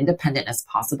make you as independent as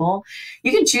possible?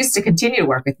 You can choose to continue to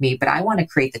work with me, but I want to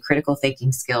create the critical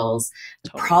thinking skills, the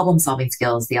problem solving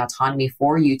skills, the autonomy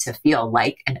for you to feel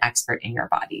like an expert in your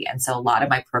body. And so a lot of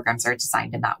my programs are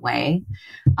designed in that way.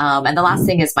 And the last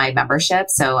thing is my membership.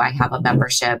 So I have a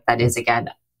membership that is, again,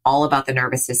 all about the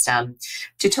nervous system,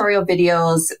 tutorial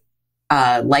videos,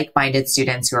 like-minded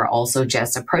students who are also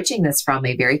just approaching this from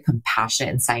a very compassionate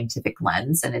and scientific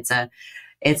lens. And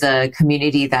it's a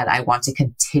community that I want to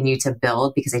continue to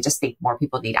build because I just think more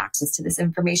people need access to this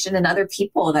information and other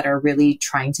people that are really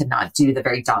trying to not do the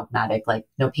very dogmatic, like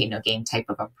no pain, no gain type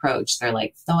of approach. They're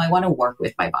like, no, I want to work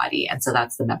with my body. And so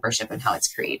that's the membership and how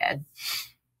it's created.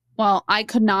 Well, I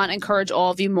could not encourage all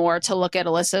of you more to look at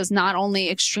Alyssa's not only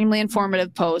extremely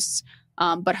informative posts,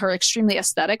 but her extremely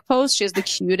aesthetic posts. She has the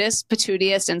cutest,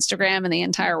 patootiest Instagram in the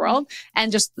entire world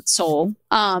and just soul.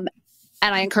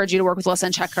 And I encourage you to work with Alyssa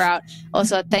and check her out.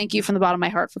 Alyssa, thank you from the bottom of my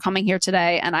heart for coming here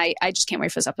today. And I just can't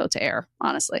wait for this episode to air,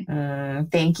 honestly.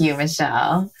 Thank you,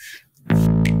 Michelle.